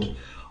fraud.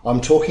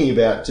 I'm talking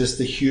about just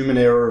the human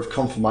error of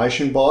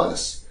confirmation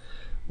bias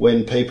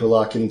when people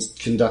are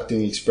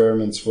conducting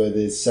experiments where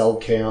there's cell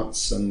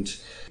counts and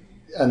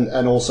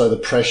also the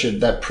pressure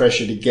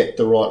to get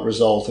the right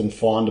result and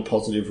find a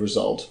positive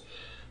result,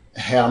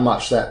 how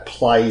much that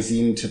plays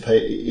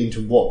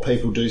into what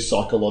people do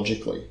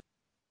psychologically.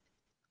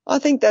 I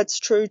think that's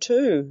true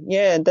too.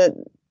 Yeah,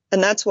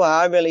 and that's why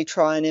I really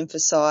try and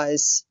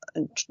emphasize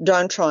and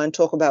don't try and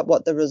talk about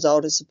what the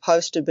result is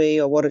supposed to be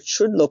or what it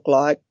should look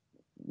like.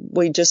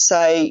 We just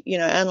say,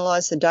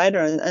 analyze the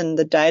data and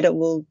the data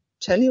will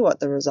tell you what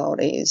the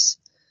result is.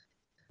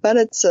 But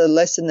it's a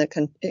lesson that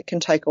it can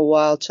take a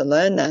while to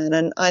learn that.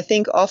 And I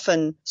think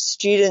often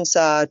students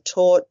are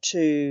taught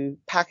to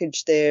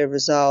package their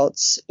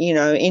results,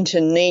 into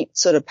neat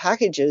sort of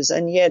packages.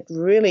 And yet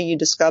really you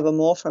discover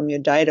more from your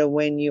data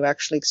when you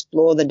actually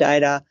explore the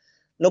data,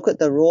 look at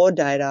the raw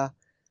data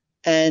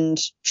and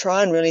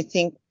try and really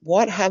think,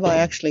 what have I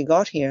actually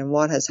got here and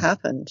what has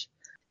happened?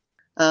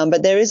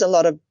 But there is a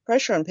lot of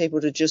pressure on people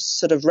to just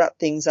sort of wrap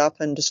things up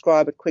and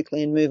describe it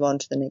quickly and move on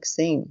to the next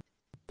thing.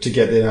 To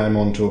get their name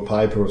onto a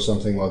paper or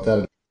something like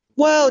that?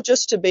 Well,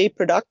 just to be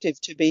productive,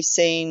 to be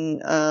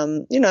seen.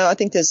 I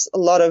think there's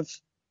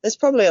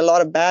probably a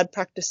lot of bad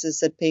practices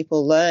that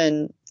people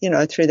learn,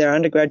 through their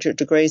undergraduate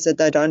degrees that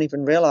they don't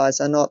even realise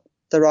are not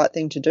the right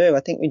thing to do. I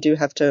think we do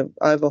have to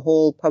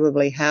overhaul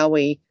probably how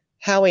we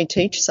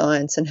teach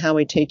science and how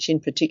we teach in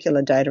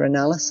particular data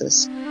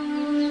analysis.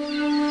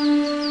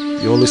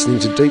 You're listening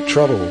to Deep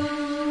Trouble.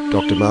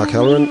 Dr. Mark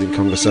Halloran in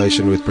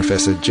conversation with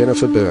Professor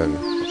Jennifer Byrne.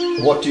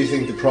 What do you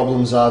think the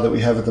problems are that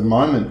we have at the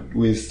moment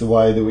with the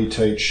way that we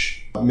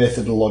teach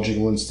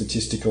methodological and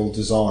statistical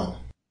design?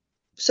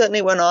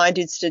 Certainly when I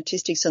did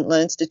statistics and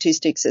learned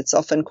statistics, it's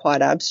often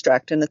quite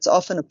abstract and it's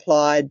often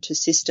applied to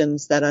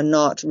systems that are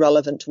not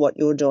relevant to what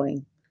you're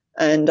doing.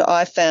 And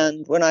I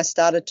found when I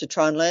started to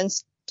try and learn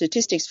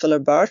statistics for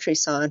laboratory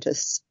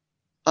scientists,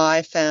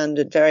 I found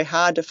it very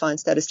hard to find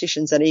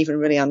statisticians that even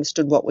really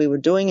understood what we were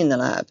doing in the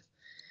lab.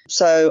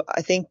 So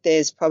I think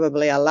there's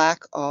probably a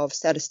lack of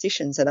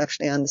statisticians that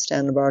actually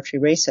understand laboratory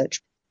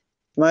research.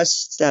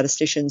 Most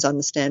statisticians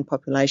understand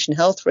population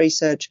health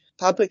research,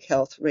 public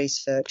health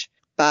research,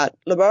 but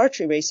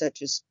laboratory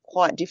research is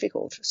quite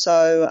difficult.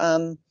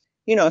 So,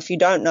 if you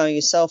don't know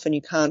yourself and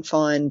you can't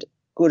find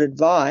good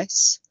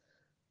advice,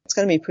 it's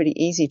going to be pretty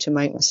easy to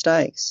make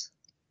mistakes.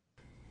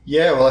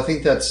 Yeah, well, I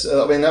think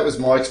that was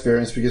my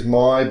experience because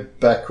my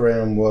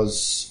background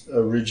was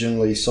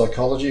originally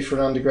psychology for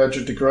an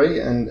undergraduate degree.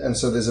 And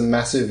so there's a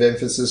massive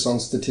emphasis on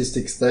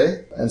statistics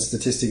there and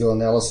statistical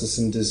analysis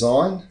and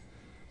design.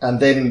 And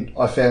then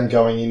I found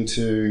going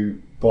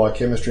into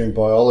biochemistry and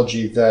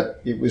biology that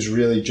it was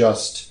really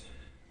just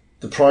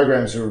the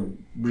programs were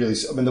really,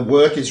 the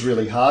work is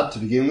really hard to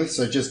begin with.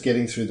 So just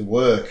getting through the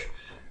work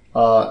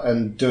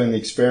and doing the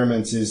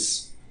experiments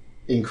is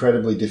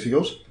incredibly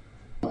difficult.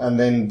 And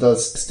then the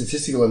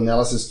statistical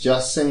analysis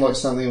just seemed like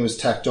something that was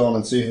tacked on.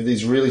 And so you have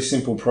these really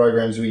simple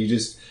programs where you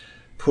just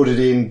put it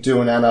in, do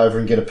an ANOVA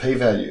and get a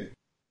p-value.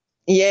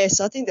 Yes,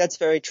 I think that's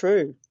very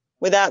true.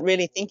 Without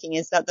really thinking,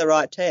 is that the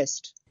right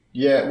test?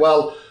 Yeah,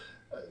 well,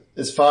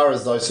 as far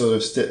as those sort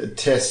of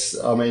tests,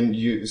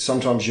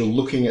 sometimes you're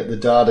looking at the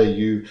data,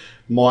 you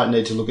might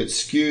need to look at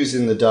skews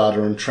in the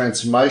data and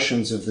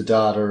transformations of the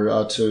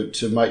data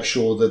to make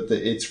sure that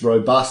it's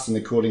robust and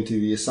according to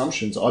the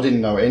assumptions. I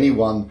didn't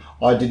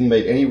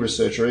meet any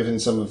researcher, even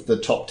some of the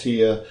top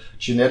tier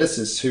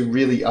geneticists who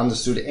really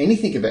understood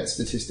anything about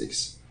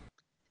statistics.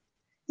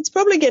 It's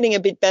probably getting a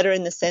bit better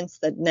in the sense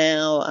that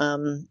now,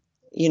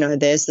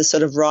 there's the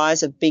sort of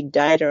rise of big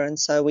data. And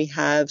so we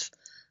have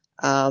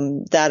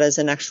that as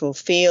an actual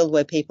field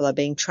where people are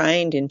being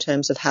trained in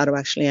terms of how to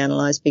actually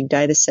analyze big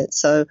data sets.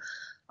 So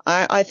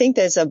I think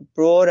there's a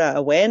broader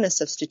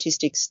awareness of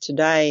statistics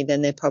today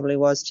than there probably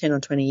was 10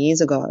 or 20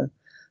 years ago.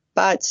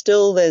 But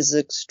still there's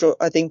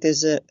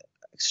an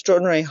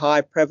extraordinary high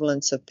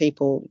prevalence of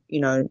people,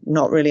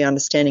 not really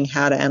understanding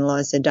how to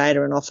analyze their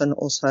data and often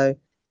also,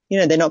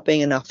 there not being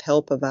enough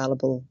help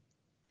available.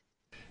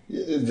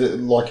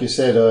 Like you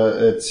said,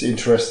 it's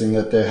interesting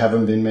that there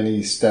haven't been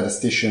many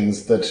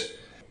statisticians that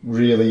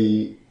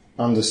really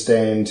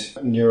understand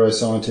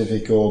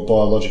neuroscientific or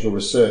biological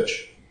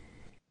research.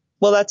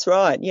 Well, that's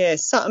right,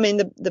 yes. So,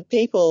 the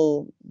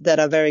people that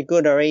are very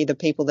good are either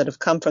people that have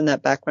come from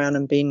that background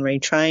and been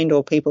retrained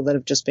or people that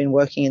have just been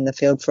working in the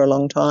field for a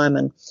long time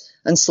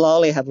and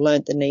slowly have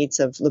learnt the needs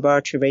of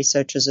laboratory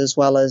researchers as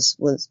well as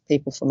with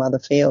people from other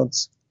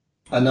fields.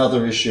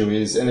 Another issue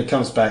is, and it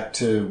comes back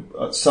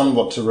to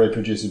somewhat to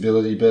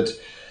reproducibility, but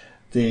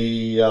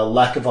the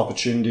lack of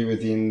opportunity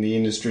within the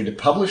industry to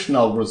publish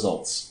null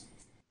results.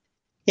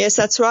 Yes,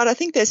 that's right. I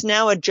think there's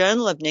now a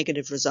journal of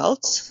negative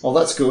results. Oh,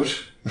 that's good.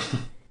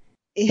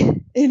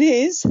 It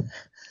is.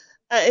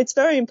 It's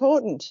very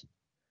important.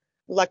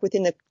 Like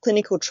within the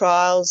clinical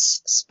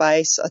trials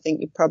space, I think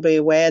you're probably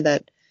aware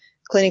that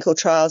clinical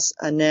trials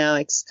are now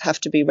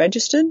have to be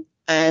registered.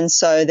 And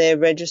so they're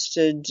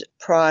registered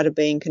prior to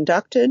being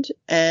conducted.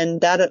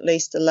 And that at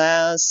least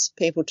allows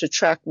people to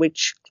track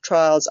which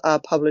trials are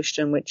published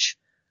and which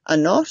are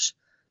not.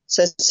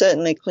 So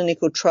certainly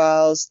clinical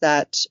trials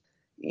that,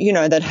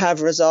 that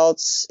have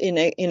results in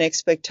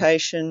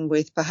expectation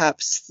with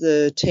perhaps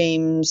the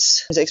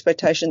team's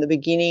expectation at the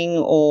beginning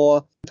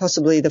or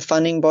possibly the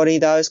funding body,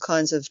 those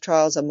kinds of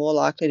trials are more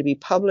likely to be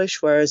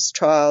published, whereas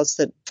trials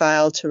that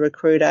fail to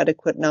recruit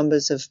adequate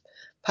numbers of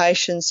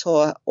patients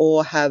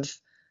or have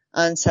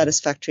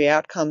unsatisfactory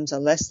outcomes are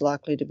less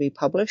likely to be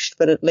published.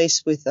 But at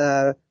least with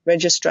a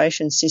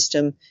registration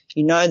system,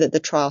 you know that the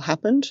trial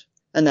happened.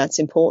 And that's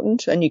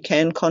important. And you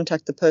can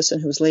contact the person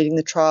who was leading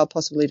the trial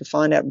possibly to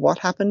find out what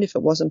happened if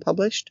it wasn't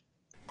published.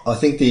 I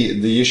think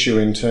the issue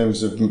in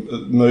terms of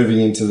moving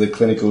into the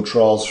clinical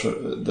trials for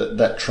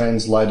that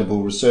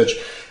translatable research,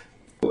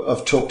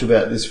 I've talked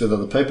about this with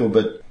other people,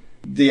 but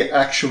the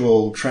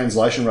actual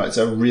translation rates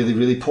are really,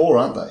 really poor,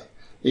 aren't they?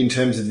 In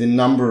terms of the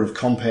number of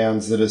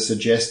compounds that are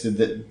suggested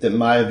that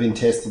may have been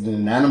tested in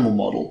an animal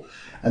model.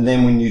 And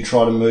then when you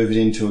try to move it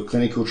into a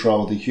clinical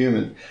trial with a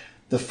human,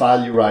 the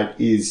failure rate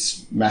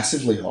is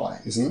massively high,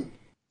 isn't it?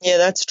 Yeah,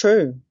 that's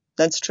true.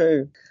 That's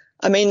true.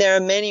 I mean, there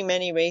are many,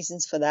 many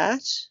reasons for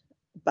that.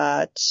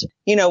 But,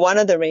 one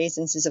of the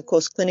reasons is, of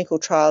course, clinical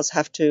trials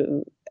have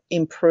to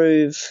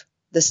improve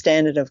the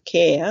standard of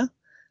care.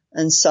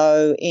 And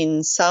so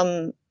in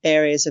some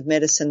areas of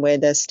medicine where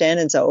the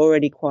standards are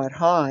already quite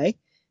high,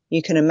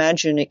 you can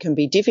imagine it can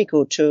be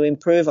difficult to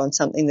improve on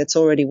something that's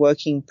already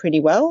working pretty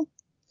well.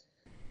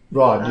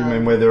 Right. You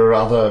mean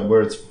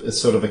where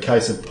it's sort of a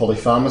case of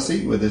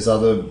polypharmacy, where there's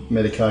other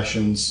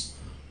medications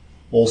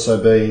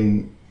also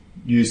being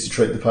used to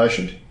treat the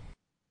patient?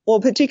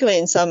 Well, particularly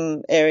in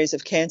some areas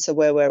of cancer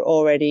where we're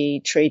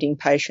already treating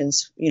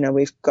patients,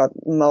 we've got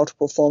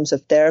multiple forms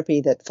of therapy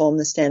that form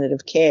the standard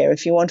of care.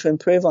 If you want to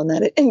improve on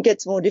that, it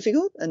gets more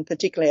difficult, and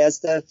particularly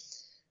as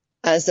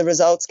the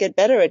results get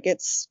better, it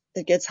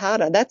gets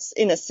harder. That's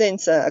in a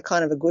sense a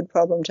kind of a good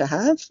problem to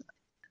have.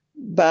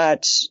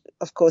 But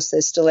of course,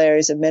 there's still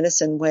areas of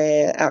medicine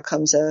where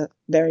outcomes are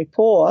very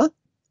poor,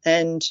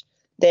 and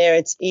there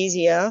it's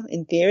easier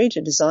in theory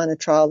to design a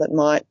trial that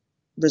might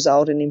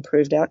result in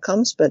improved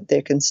outcomes, but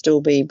there can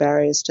still be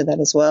barriers to that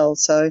as well.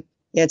 So,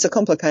 yeah, it's a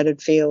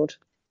complicated field.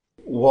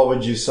 What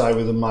would you say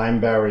were the main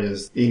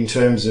barriers in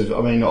terms of,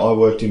 I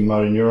worked in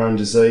motor neurone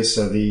disease,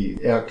 so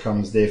the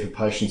outcomes there for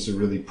patients are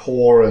really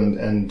poor,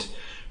 and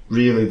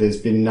really there's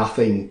been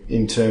nothing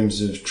in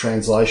terms of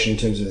translation, in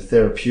terms of a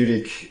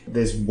therapeutic.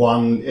 There's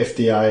one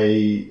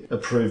FDA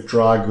approved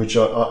drug, which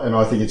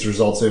I think its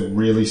results are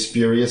really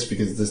spurious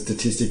because the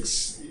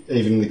statistics,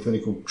 even in the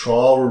clinical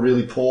trial, were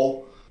really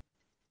poor.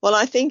 Well,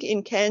 I think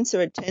in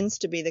cancer it tends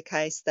to be the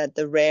case that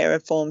the rarer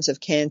forms of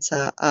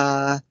cancer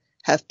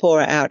have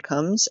poorer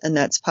outcomes, and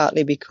that's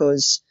partly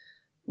because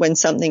when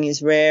something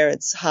is rare,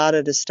 it's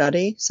harder to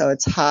study, so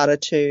it's harder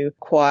to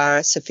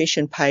acquire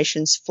sufficient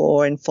patients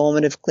for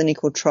informative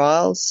clinical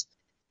trials.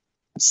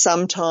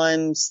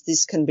 Sometimes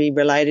this can be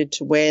related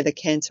to where the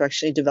cancer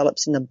actually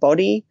develops in the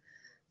body.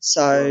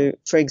 So,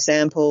 for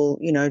example,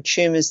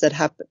 tumours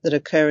that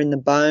occur in the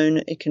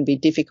bone, it can be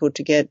difficult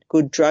to get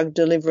good drug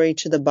delivery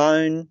to the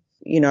bone.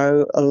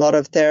 A lot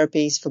of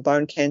therapies for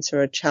bone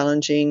cancer are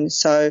challenging.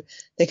 So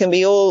there can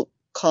be all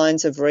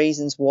kinds of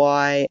reasons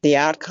why the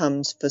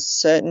outcomes for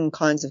certain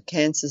kinds of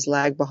cancers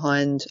lag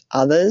behind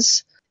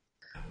others.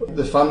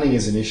 The funding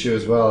is an issue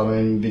as well.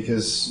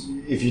 Because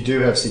if you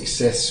do have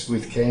success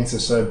with cancer,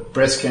 so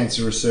breast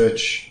cancer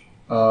research,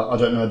 I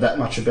don't know that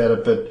much about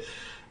it, but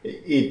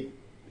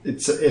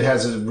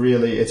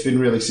it's been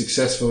really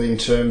successful in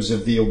terms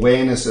of the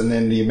awareness and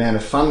then the amount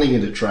of funding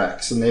it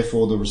attracts, and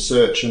therefore the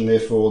research, and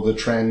therefore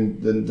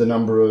the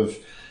number of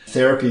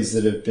therapies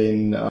that have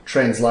been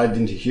translated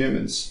into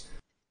humans.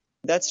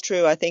 That's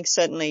true. I think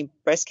certainly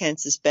breast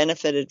cancer's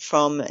benefited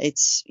from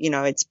its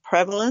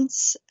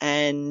prevalence,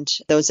 and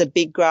there was a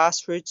big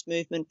grassroots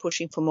movement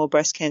pushing for more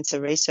breast cancer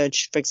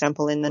research, for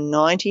example, in the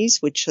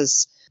 90s, which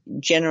has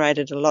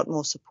generated a lot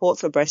more support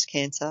for breast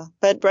cancer.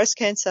 But breast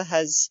cancer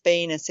has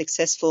been a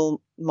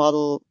successful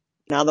model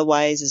in other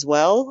ways as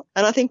well.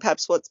 And I think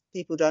perhaps what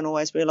people don't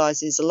always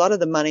realise is a lot of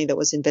the money that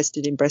was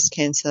invested in breast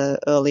cancer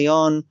early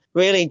on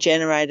really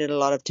generated a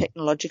lot of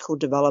technological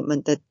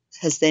development that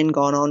has then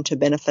gone on to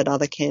benefit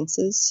other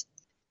cancers.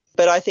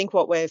 But I think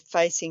what we're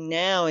facing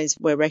now is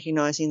we're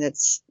recognising that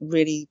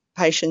really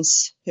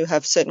patients who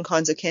have certain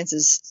kinds of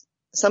cancers,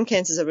 some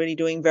cancers are really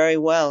doing very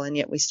well, and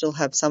yet we still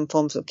have some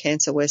forms of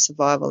cancer where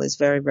survival is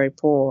very, very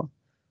poor.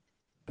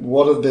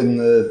 What have been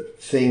the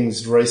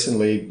things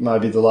recently,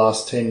 maybe the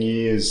last 10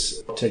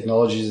 years,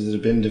 technologies that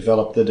have been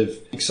developed that have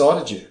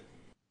excited you?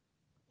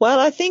 Well,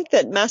 I think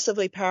that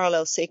massively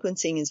parallel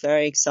sequencing is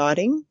very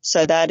exciting.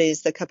 So that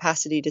is the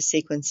capacity to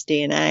sequence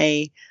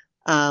DNA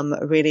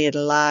really at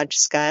a large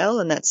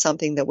scale, and that's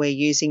something that we're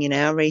using in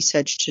our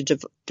research to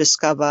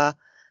discover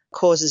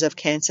causes of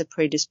cancer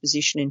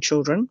predisposition in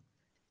children.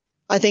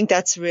 I think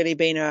that's really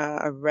been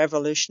a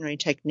revolutionary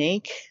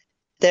technique.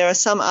 There are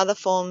some other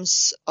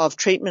forms of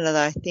treatment that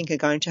I think are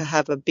going to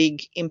have a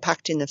big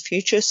impact in the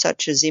future,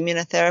 such as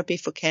immunotherapy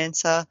for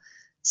cancer,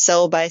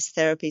 cell-based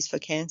therapies for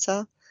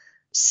cancer.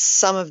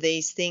 Some of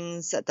these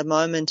things at the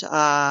moment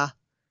are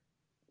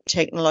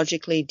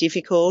technologically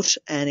difficult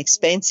and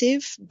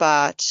expensive,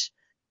 but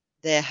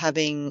they're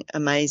having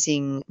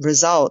amazing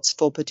results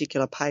for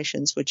particular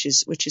patients, which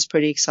is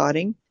pretty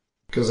exciting.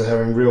 Because they're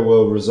having real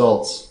world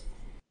results.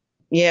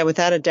 Yeah,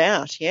 without a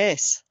doubt,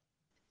 yes.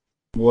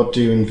 What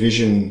do you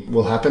envision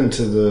will happen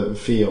to the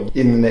field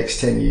in the next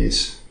 10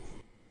 years?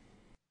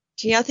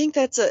 Yeah, I think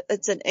it's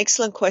an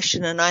excellent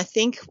question. And I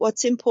think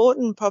what's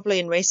important probably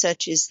in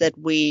research is that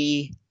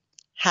we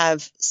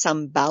have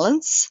some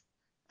balance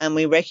and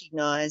we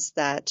recognize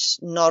that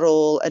not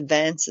all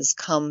advances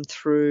come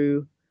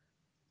through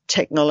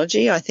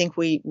technology. I think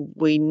we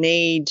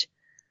need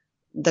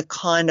the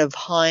kind of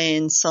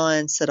high-end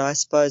science that I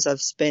suppose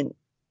I've spent,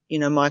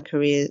 my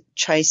career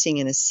chasing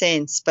in a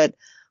sense, but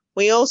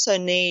we also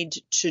need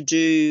to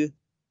do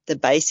the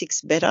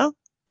basics better.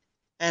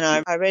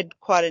 And I read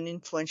quite an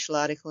influential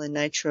article in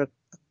Nature,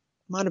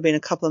 might have been a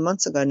couple of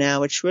months ago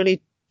now, which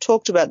really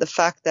talked about the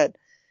fact that,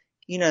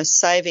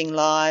 saving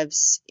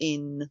lives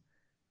in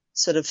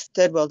sort of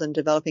third world and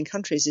developing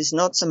countries is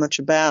not so much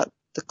about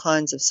the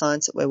kinds of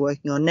science that we're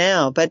working on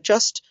now, but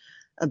just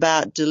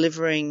about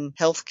delivering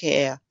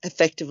healthcare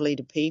effectively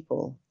to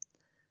people.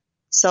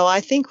 So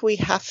I think we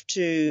have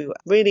to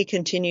really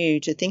continue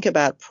to think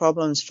about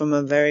problems from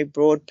a very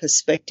broad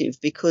perspective,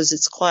 because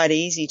it's quite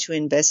easy to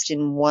invest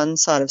in one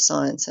side of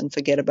science and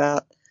forget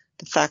about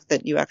the fact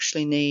that you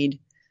actually need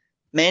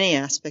many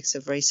aspects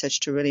of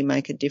research to really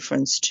make a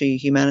difference to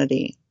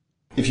humanity.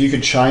 If you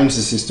could change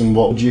the system,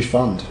 what would you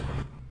fund?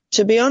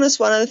 To be honest,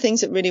 one of the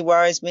things that really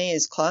worries me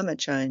is climate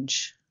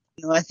change.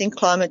 I think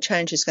climate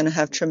change is going to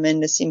have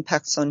tremendous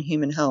impacts on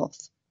human health.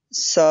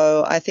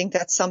 So I think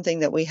that's something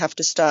that we have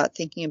to start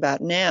thinking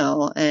about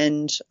now,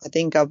 and I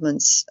think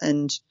governments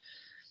and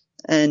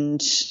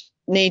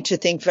need to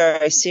think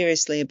very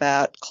seriously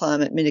about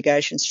climate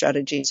mitigation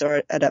strategies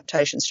or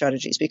adaptation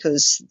strategies,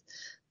 because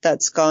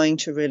that's going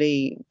to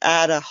really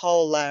add a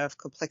whole layer of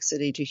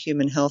complexity to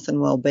human health and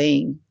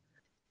well-being.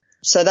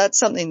 So that's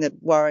something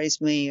that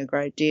worries me a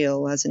great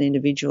deal as an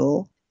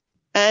individual.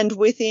 And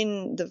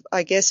within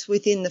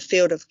the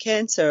field of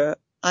cancer,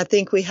 I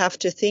think we have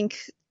to think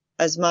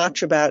as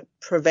much about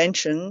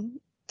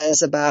prevention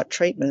as about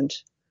treatment.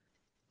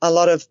 A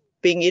lot of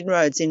big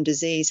inroads in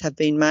disease have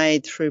been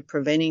made through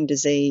preventing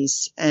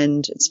disease,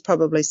 and it's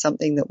probably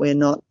something that we're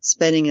not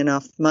spending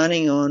enough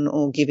money on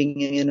or giving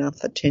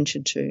enough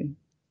attention to.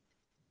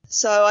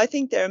 So I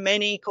think there are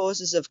many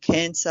causes of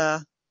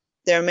cancer.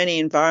 There are many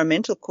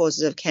environmental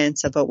causes of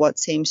cancer, but what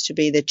seems to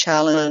be the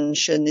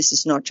challenge, and this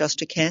is not just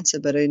to cancer,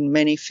 but in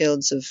many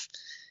fields of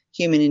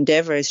human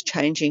endeavour, is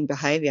changing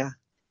behaviour.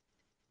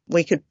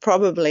 We could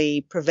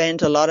probably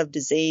prevent a lot of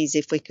disease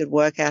if we could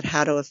work out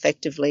how to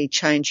effectively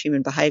change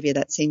human behaviour.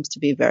 That seems to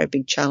be a very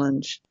big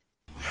challenge.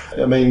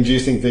 I mean, do you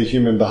think that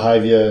human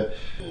behaviour,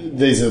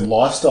 these are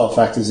lifestyle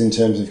factors in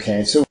terms of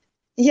cancer?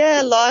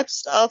 Yeah,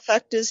 lifestyle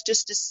factors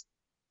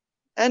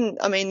and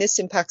I mean, this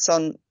impacts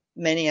on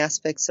many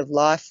aspects of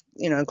life,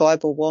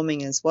 global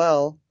warming as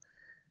well.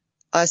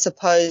 I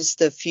suppose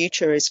the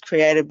future is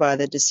created by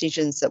the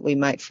decisions that we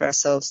make for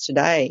ourselves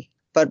today.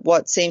 But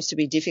what seems to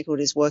be difficult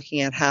is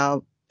working out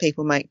how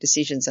people make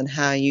decisions and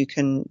how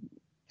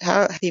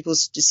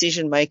people's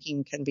decision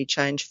making can be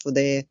changed for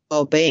their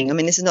well-being. I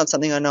mean, this is not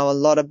something I know a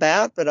lot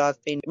about, but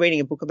I've been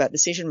reading a book about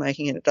decision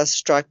making, and it does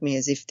strike me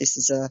as if this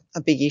is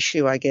a big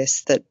issue, I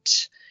guess,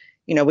 that,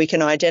 we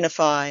can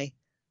identify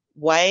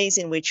ways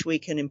in which we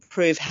can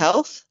improve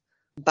health,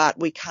 but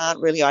we can't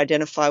really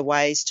identify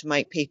ways to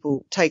make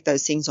people take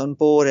those things on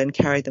board and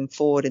carry them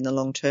forward in the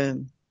long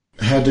term.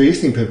 How do you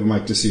think people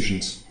make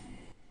decisions?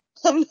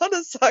 I'm not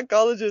a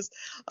psychologist.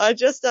 I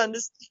just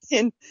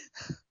understand.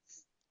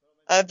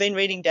 I've been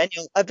reading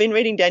Daniel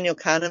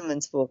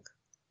Kahneman's book,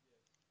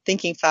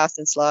 Thinking Fast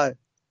and Slow.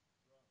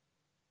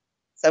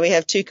 So we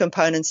have two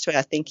components to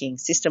our thinking,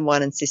 system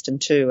 1 and system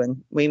 2,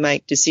 and we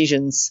make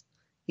decisions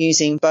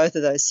using both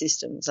of those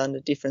systems under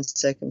different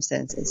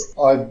circumstances.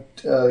 I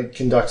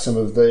conduct some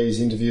of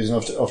these interviews,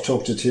 and I've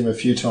talked to Tim a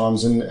few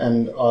times,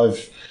 and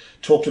I've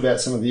talked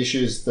about some of the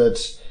issues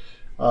that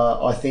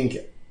I think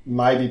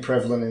may be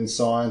prevalent in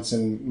science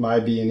and may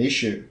be an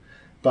issue.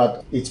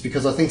 But it's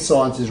because I think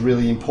science is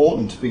really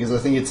important, because I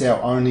think it's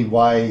our only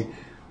way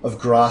of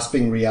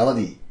grasping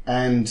reality.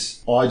 And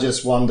I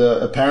just wonder,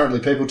 apparently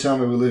people tell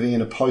me we're living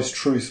in a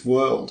post-truth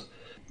world.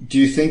 Do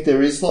you think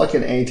there is like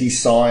an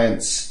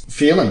anti-science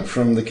feeling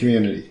from the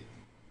community?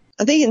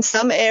 I think in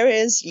some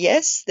areas,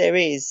 yes, there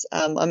is.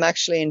 I'm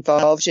actually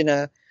involved in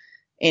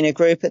a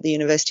group at the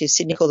University of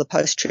Sydney called the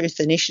Post-Truth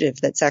Initiative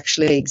that's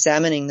actually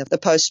examining the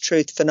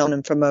post-truth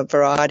phenomenon from a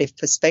variety of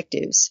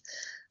perspectives.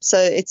 So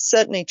it's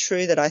certainly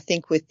true that I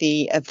think with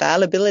the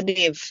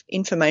availability of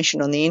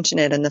information on the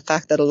internet and the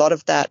fact that a lot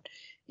of that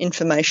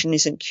information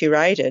isn't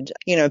curated,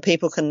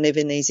 people can live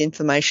in these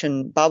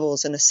information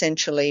bubbles and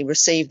essentially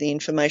receive the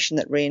information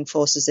that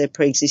reinforces their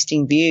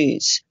pre-existing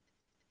views.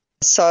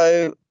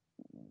 So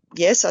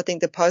yes, I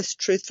think the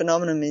post-truth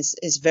phenomenon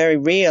is very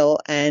real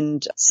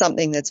and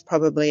something that's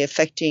probably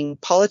affecting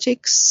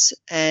politics,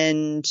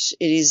 and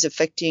it is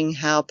affecting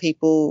how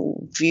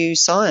people view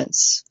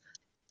science.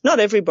 Not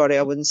everybody,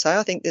 I wouldn't say.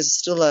 I think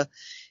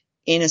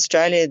in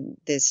Australia,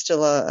 there's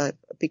still a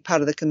big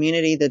part of the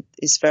community that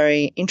is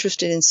very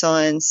interested in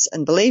science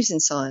and believes in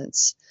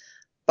science.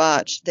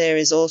 But there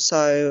is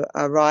also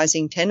a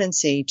rising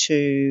tendency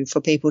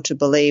for people to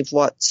believe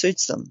what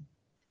suits them.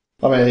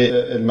 I mean,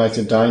 it makes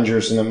it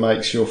dangerous and it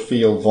makes you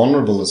feel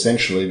vulnerable,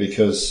 essentially,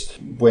 because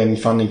when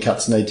funding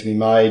cuts need to be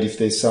made, if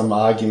there's some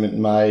argument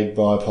made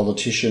by a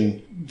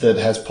politician that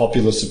has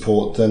popular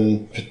support,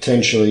 then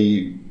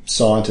potentially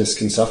scientists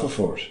can suffer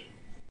for it.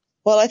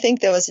 Well, I think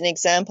there was an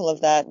example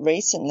of that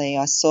recently.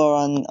 I saw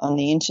on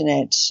the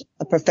internet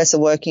a professor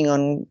working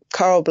on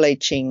coral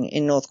bleaching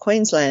in North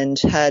Queensland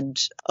had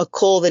a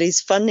call that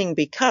his funding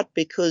be cut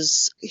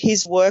because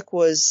his work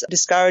was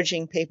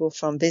discouraging people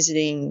from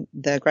visiting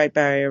the Great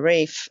Barrier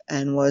Reef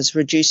and was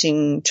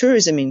reducing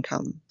tourism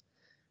income.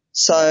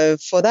 So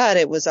for that,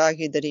 it was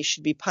argued that he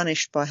should be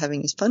punished by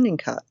having his funding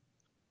cut.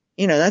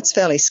 You know, that's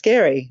fairly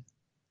scary.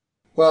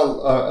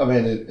 Well, I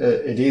mean,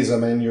 it is. I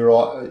mean,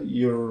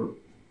 you're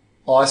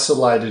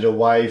isolated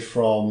away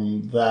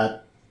from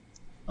that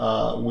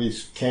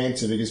with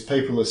cancer because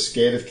people are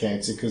scared of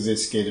cancer because they're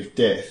scared of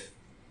death.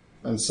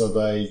 And so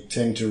they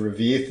tend to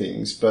revere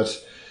things.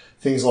 But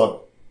things like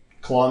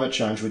climate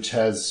change, which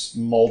has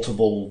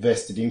multiple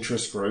vested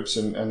interest groups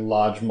and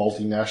large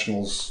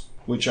multinationals,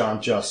 which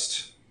aren't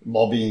just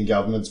lobbying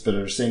governments but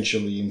are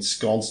essentially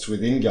ensconced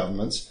within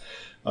governments,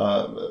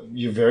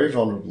 you're very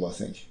vulnerable, I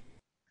think.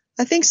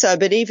 I think so.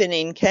 But even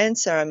in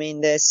cancer, I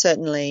mean, there's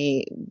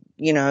certainly,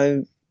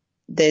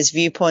 there's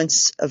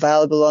viewpoints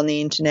available on the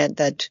internet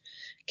that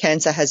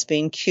cancer has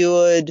been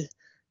cured,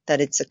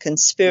 that it's a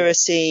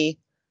conspiracy,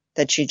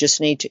 that you just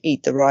need to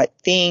eat the right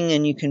thing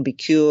and you can be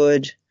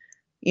cured.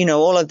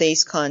 All of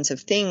these kinds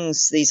of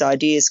things, these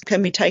ideas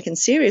can be taken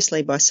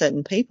seriously by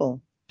certain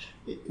people.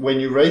 When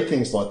you read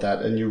things like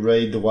that and you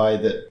read the way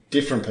that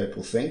different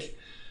people think,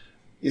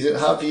 is it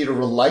hard for you to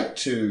relate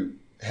to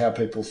how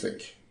people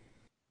think?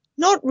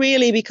 Not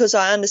really, because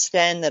I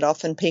understand that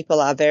often people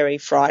are very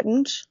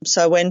frightened.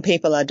 So when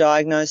people are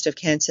diagnosed of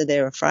cancer,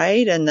 they're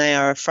afraid, and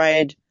they're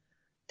afraid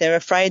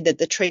that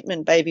the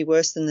treatment may be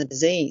worse than the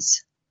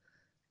disease.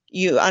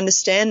 You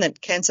understand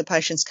that cancer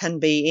patients can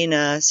be in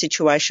a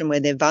situation where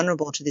they're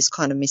vulnerable to this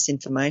kind of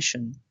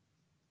misinformation.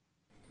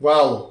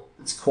 Well,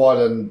 it's quite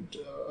a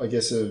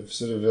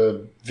sort of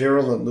a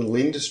virulent little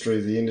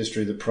industry, the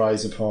industry that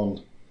preys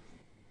upon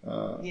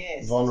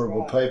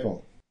vulnerable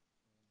people.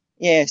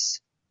 Yes.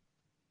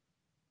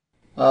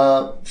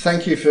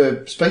 Thank you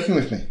for speaking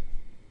with me.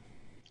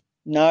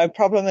 No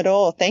problem at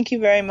all. Thank you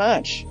very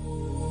much.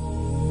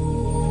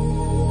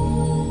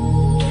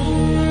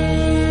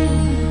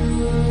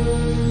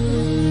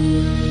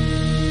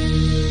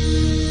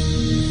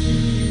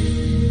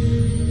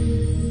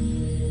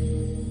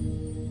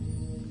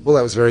 Well,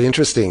 that was very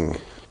interesting.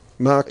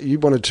 Mark, you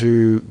wanted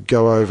to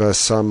go over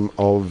some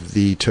of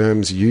the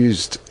terms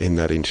used in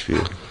that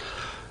interview.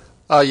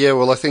 I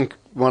think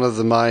one of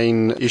the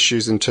main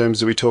issues in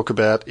terms that we talk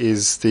about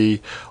is the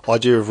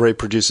idea of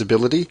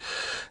reproducibility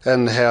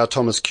and how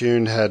Thomas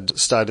Kuhn had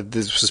stated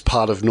this was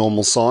part of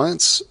normal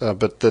science,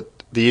 but that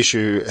the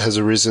issue has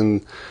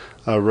arisen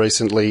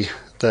recently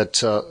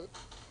that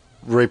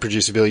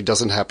reproducibility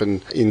doesn't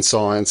happen in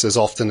science as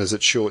often as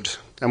it should.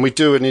 And we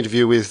do an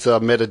interview with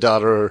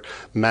metadata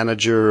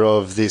manager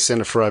of the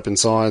Centre for Open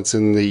Science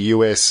in the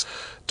US,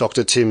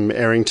 Dr. Tim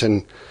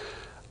Errington,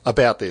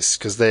 about this,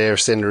 because their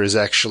centre is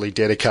actually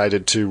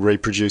dedicated to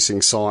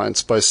reproducing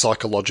science, both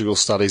psychological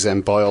studies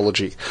and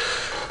biology.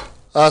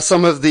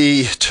 Some of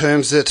the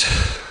terms that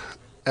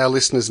our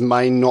listeners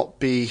may not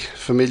be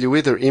familiar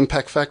with are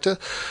impact factor.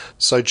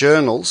 So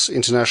journals,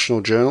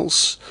 international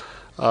journals,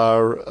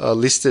 are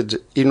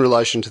listed in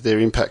relation to their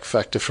impact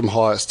factor from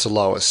highest to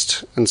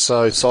lowest. And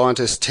so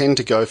scientists tend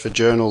to go for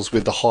journals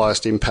with the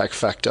highest impact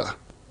factor.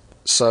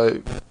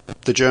 So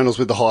the journals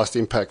with the highest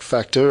impact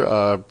factor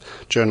are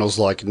journals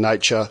like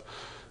Nature,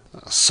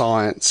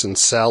 Science and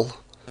Cell.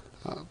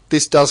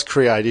 This does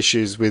create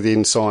issues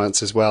within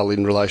science as well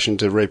in relation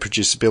to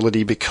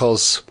reproducibility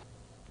because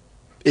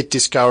it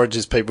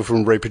discourages people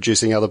from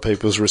reproducing other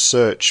people's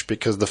research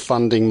because the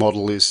funding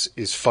model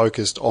is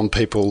focused on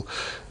people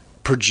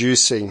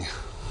producing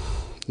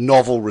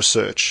novel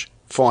research,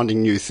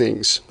 finding new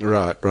things.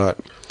 Right.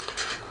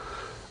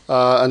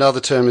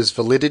 Another term is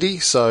validity.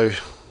 So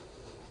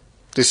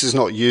this is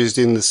not used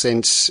in the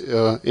sense,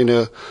 in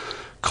a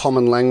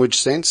common language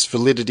sense.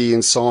 Validity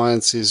in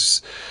science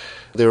is,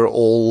 there are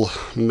all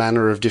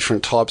manner of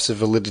different types of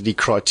validity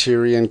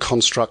criteria and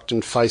construct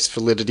and face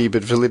validity,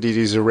 but validity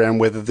is around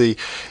whether the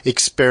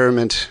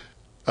experiment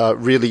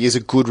really is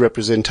a good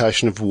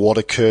representation of what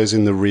occurs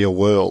in the real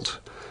world.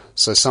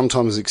 So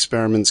sometimes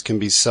experiments can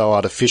be so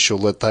artificial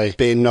that they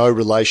bear no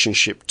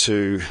relationship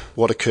to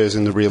what occurs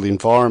in the real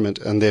environment,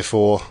 and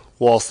therefore,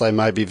 whilst they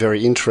may be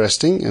very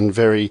interesting and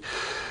very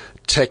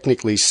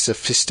technically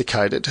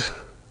sophisticated,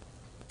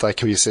 they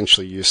can be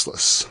essentially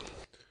useless.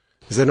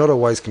 Is there not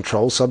always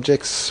control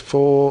subjects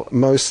for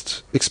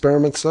most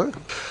experiments, though?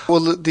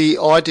 Well, the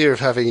idea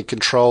of having a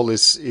control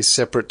is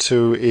separate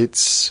to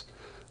its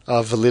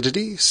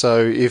validity. So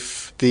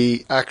if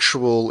the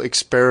actual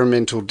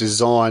experimental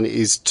design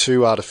is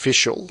too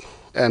artificial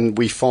and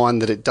we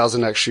find that it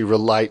doesn't actually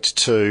relate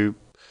to,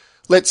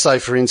 let's say,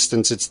 for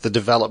instance, it's the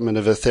development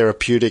of a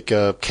therapeutic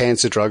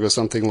cancer drug or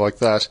something like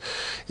that.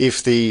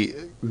 If the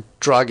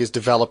drug is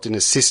developed in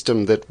a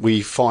system that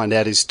we find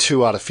out is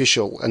too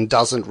artificial and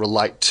doesn't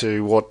relate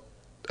to what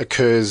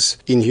occurs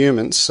in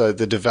humans, so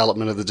the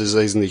development of the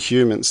disease in the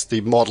humans,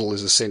 the model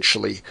is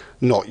essentially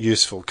not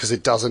useful because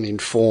it doesn't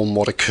inform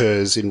what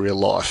occurs in real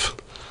life.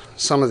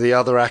 Some of the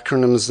other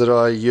acronyms that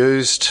I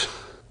used,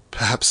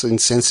 perhaps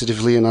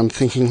insensitively and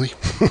unthinkingly,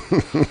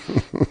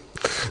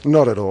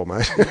 Not at all,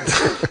 mate.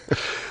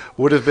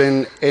 would have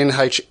been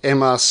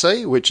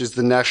NHMRC, which is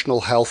the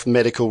National Health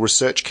Medical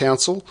Research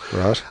Council,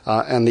 Right.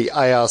 And the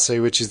ARC,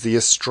 which is the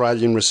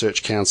Australian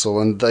Research Council,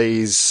 and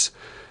these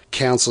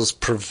councils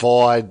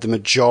provide the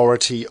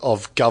majority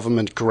of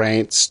government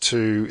grants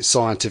to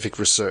scientific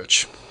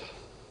research.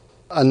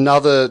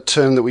 Another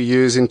term that we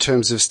use in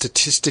terms of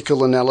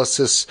statistical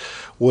analysis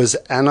was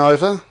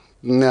ANOVA.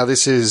 Now,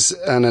 this is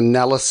an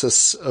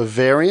analysis of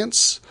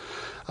variance.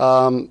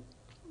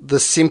 The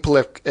simple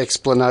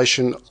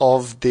explanation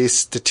of this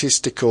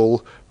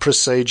statistical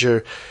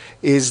procedure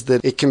is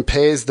that it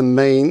compares the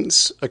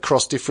means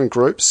across different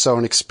groups, so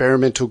an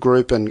experimental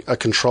group and a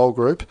control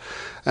group,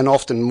 and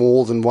often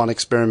more than one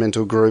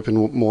experimental group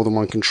and more than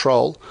one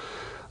control,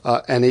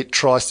 and it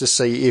tries to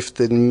see if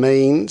the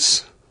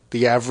means,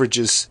 the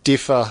averages,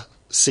 differ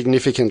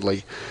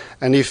significantly.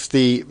 And if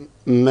the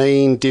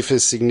mean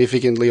differs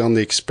significantly on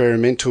the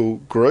experimental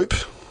group,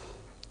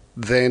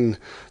 then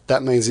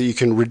that means that you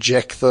can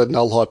reject the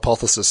null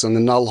hypothesis, and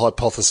the null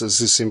hypothesis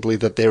is simply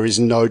that there is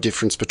no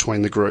difference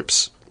between the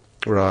groups.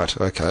 Right,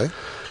 okay.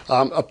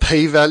 A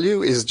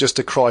p-value is just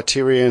a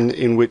criterion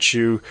in which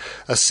you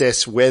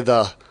assess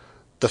whether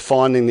the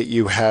finding that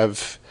you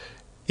have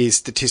is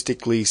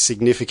statistically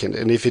significant.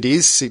 And if it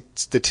is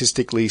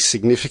statistically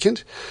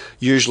significant,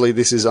 usually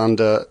this is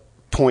under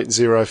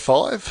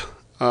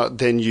 0.05,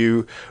 then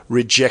you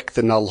reject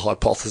the null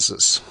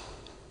hypothesis.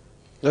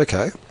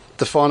 Okay.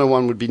 The final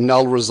one would be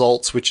null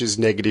results, which is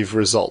negative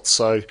results.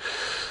 So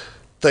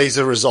these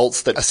are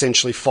results that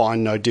essentially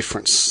find no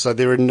difference. So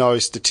there are no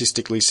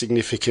statistically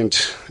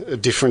significant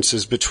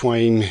differences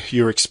between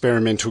your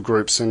experimental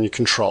groups and your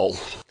control.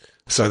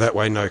 So that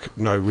way no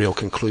real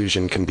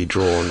conclusion can be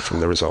drawn from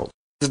the result.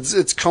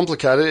 It's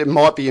complicated. It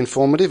might be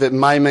informative. It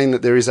may mean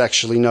that there is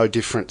actually no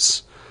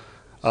difference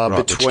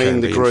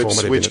between the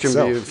groups, which can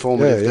be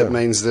informative. That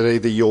means that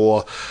either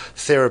your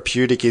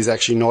therapeutic is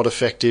actually not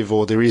effective,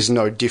 or there is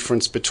no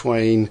difference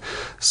between,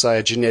 say,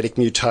 a genetic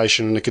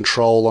mutation and a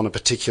control on a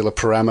particular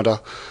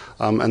parameter,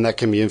 and that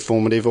can be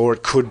informative. Or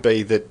it could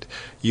be that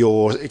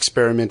your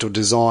experimental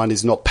design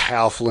is not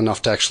powerful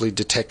enough to actually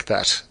detect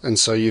that, and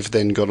so you've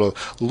then got to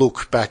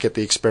look back at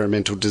the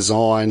experimental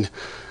design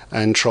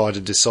and try to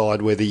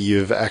decide whether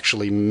you've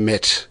actually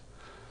met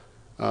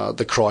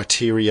the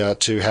criteria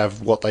to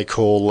have what they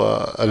call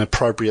an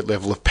appropriate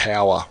level of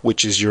power,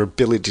 which is your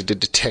ability to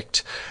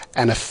detect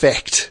an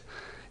effect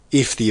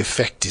if the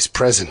effect is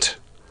present.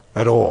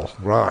 At all,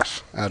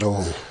 right. At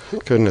all.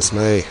 Goodness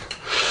me.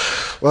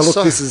 Well, look,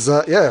 this is,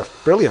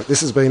 brilliant.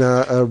 This has been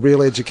a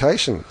real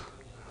education.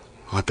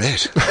 I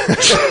bet.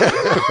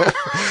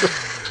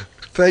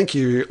 Thank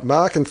you,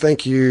 Mark, and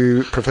thank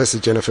you, Professor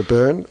Jennifer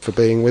Byrne, for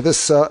being with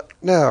us.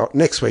 Now,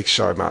 next week's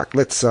show, Mark,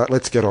 let's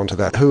get on to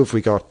that. Who have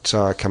we got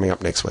coming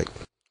up next week?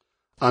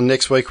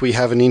 Next week we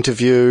have an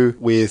interview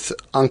with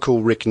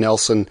Uncle Rick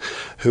Nelson,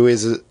 who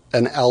is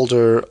an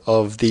elder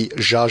of the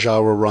Dja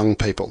Dja Wurrung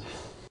people.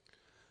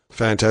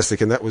 Fantastic,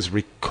 and that was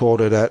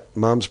recorded at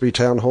Malmesbury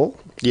Town Hall?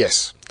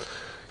 Yes.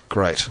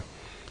 Great.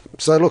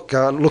 So, look,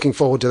 looking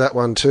forward to that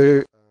one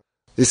too.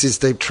 This is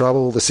Deep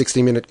Trouble, the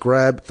 60-minute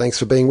grab. Thanks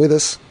for being with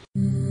us.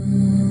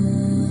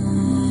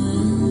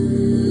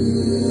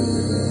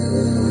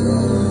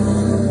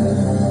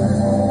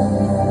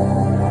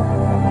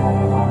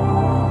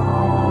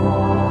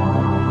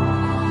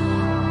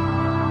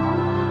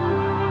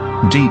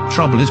 Deep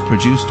Trouble is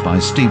produced by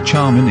Steve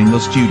Charman in the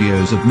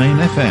studios of Main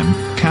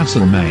FM,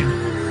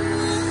 Castlemaine.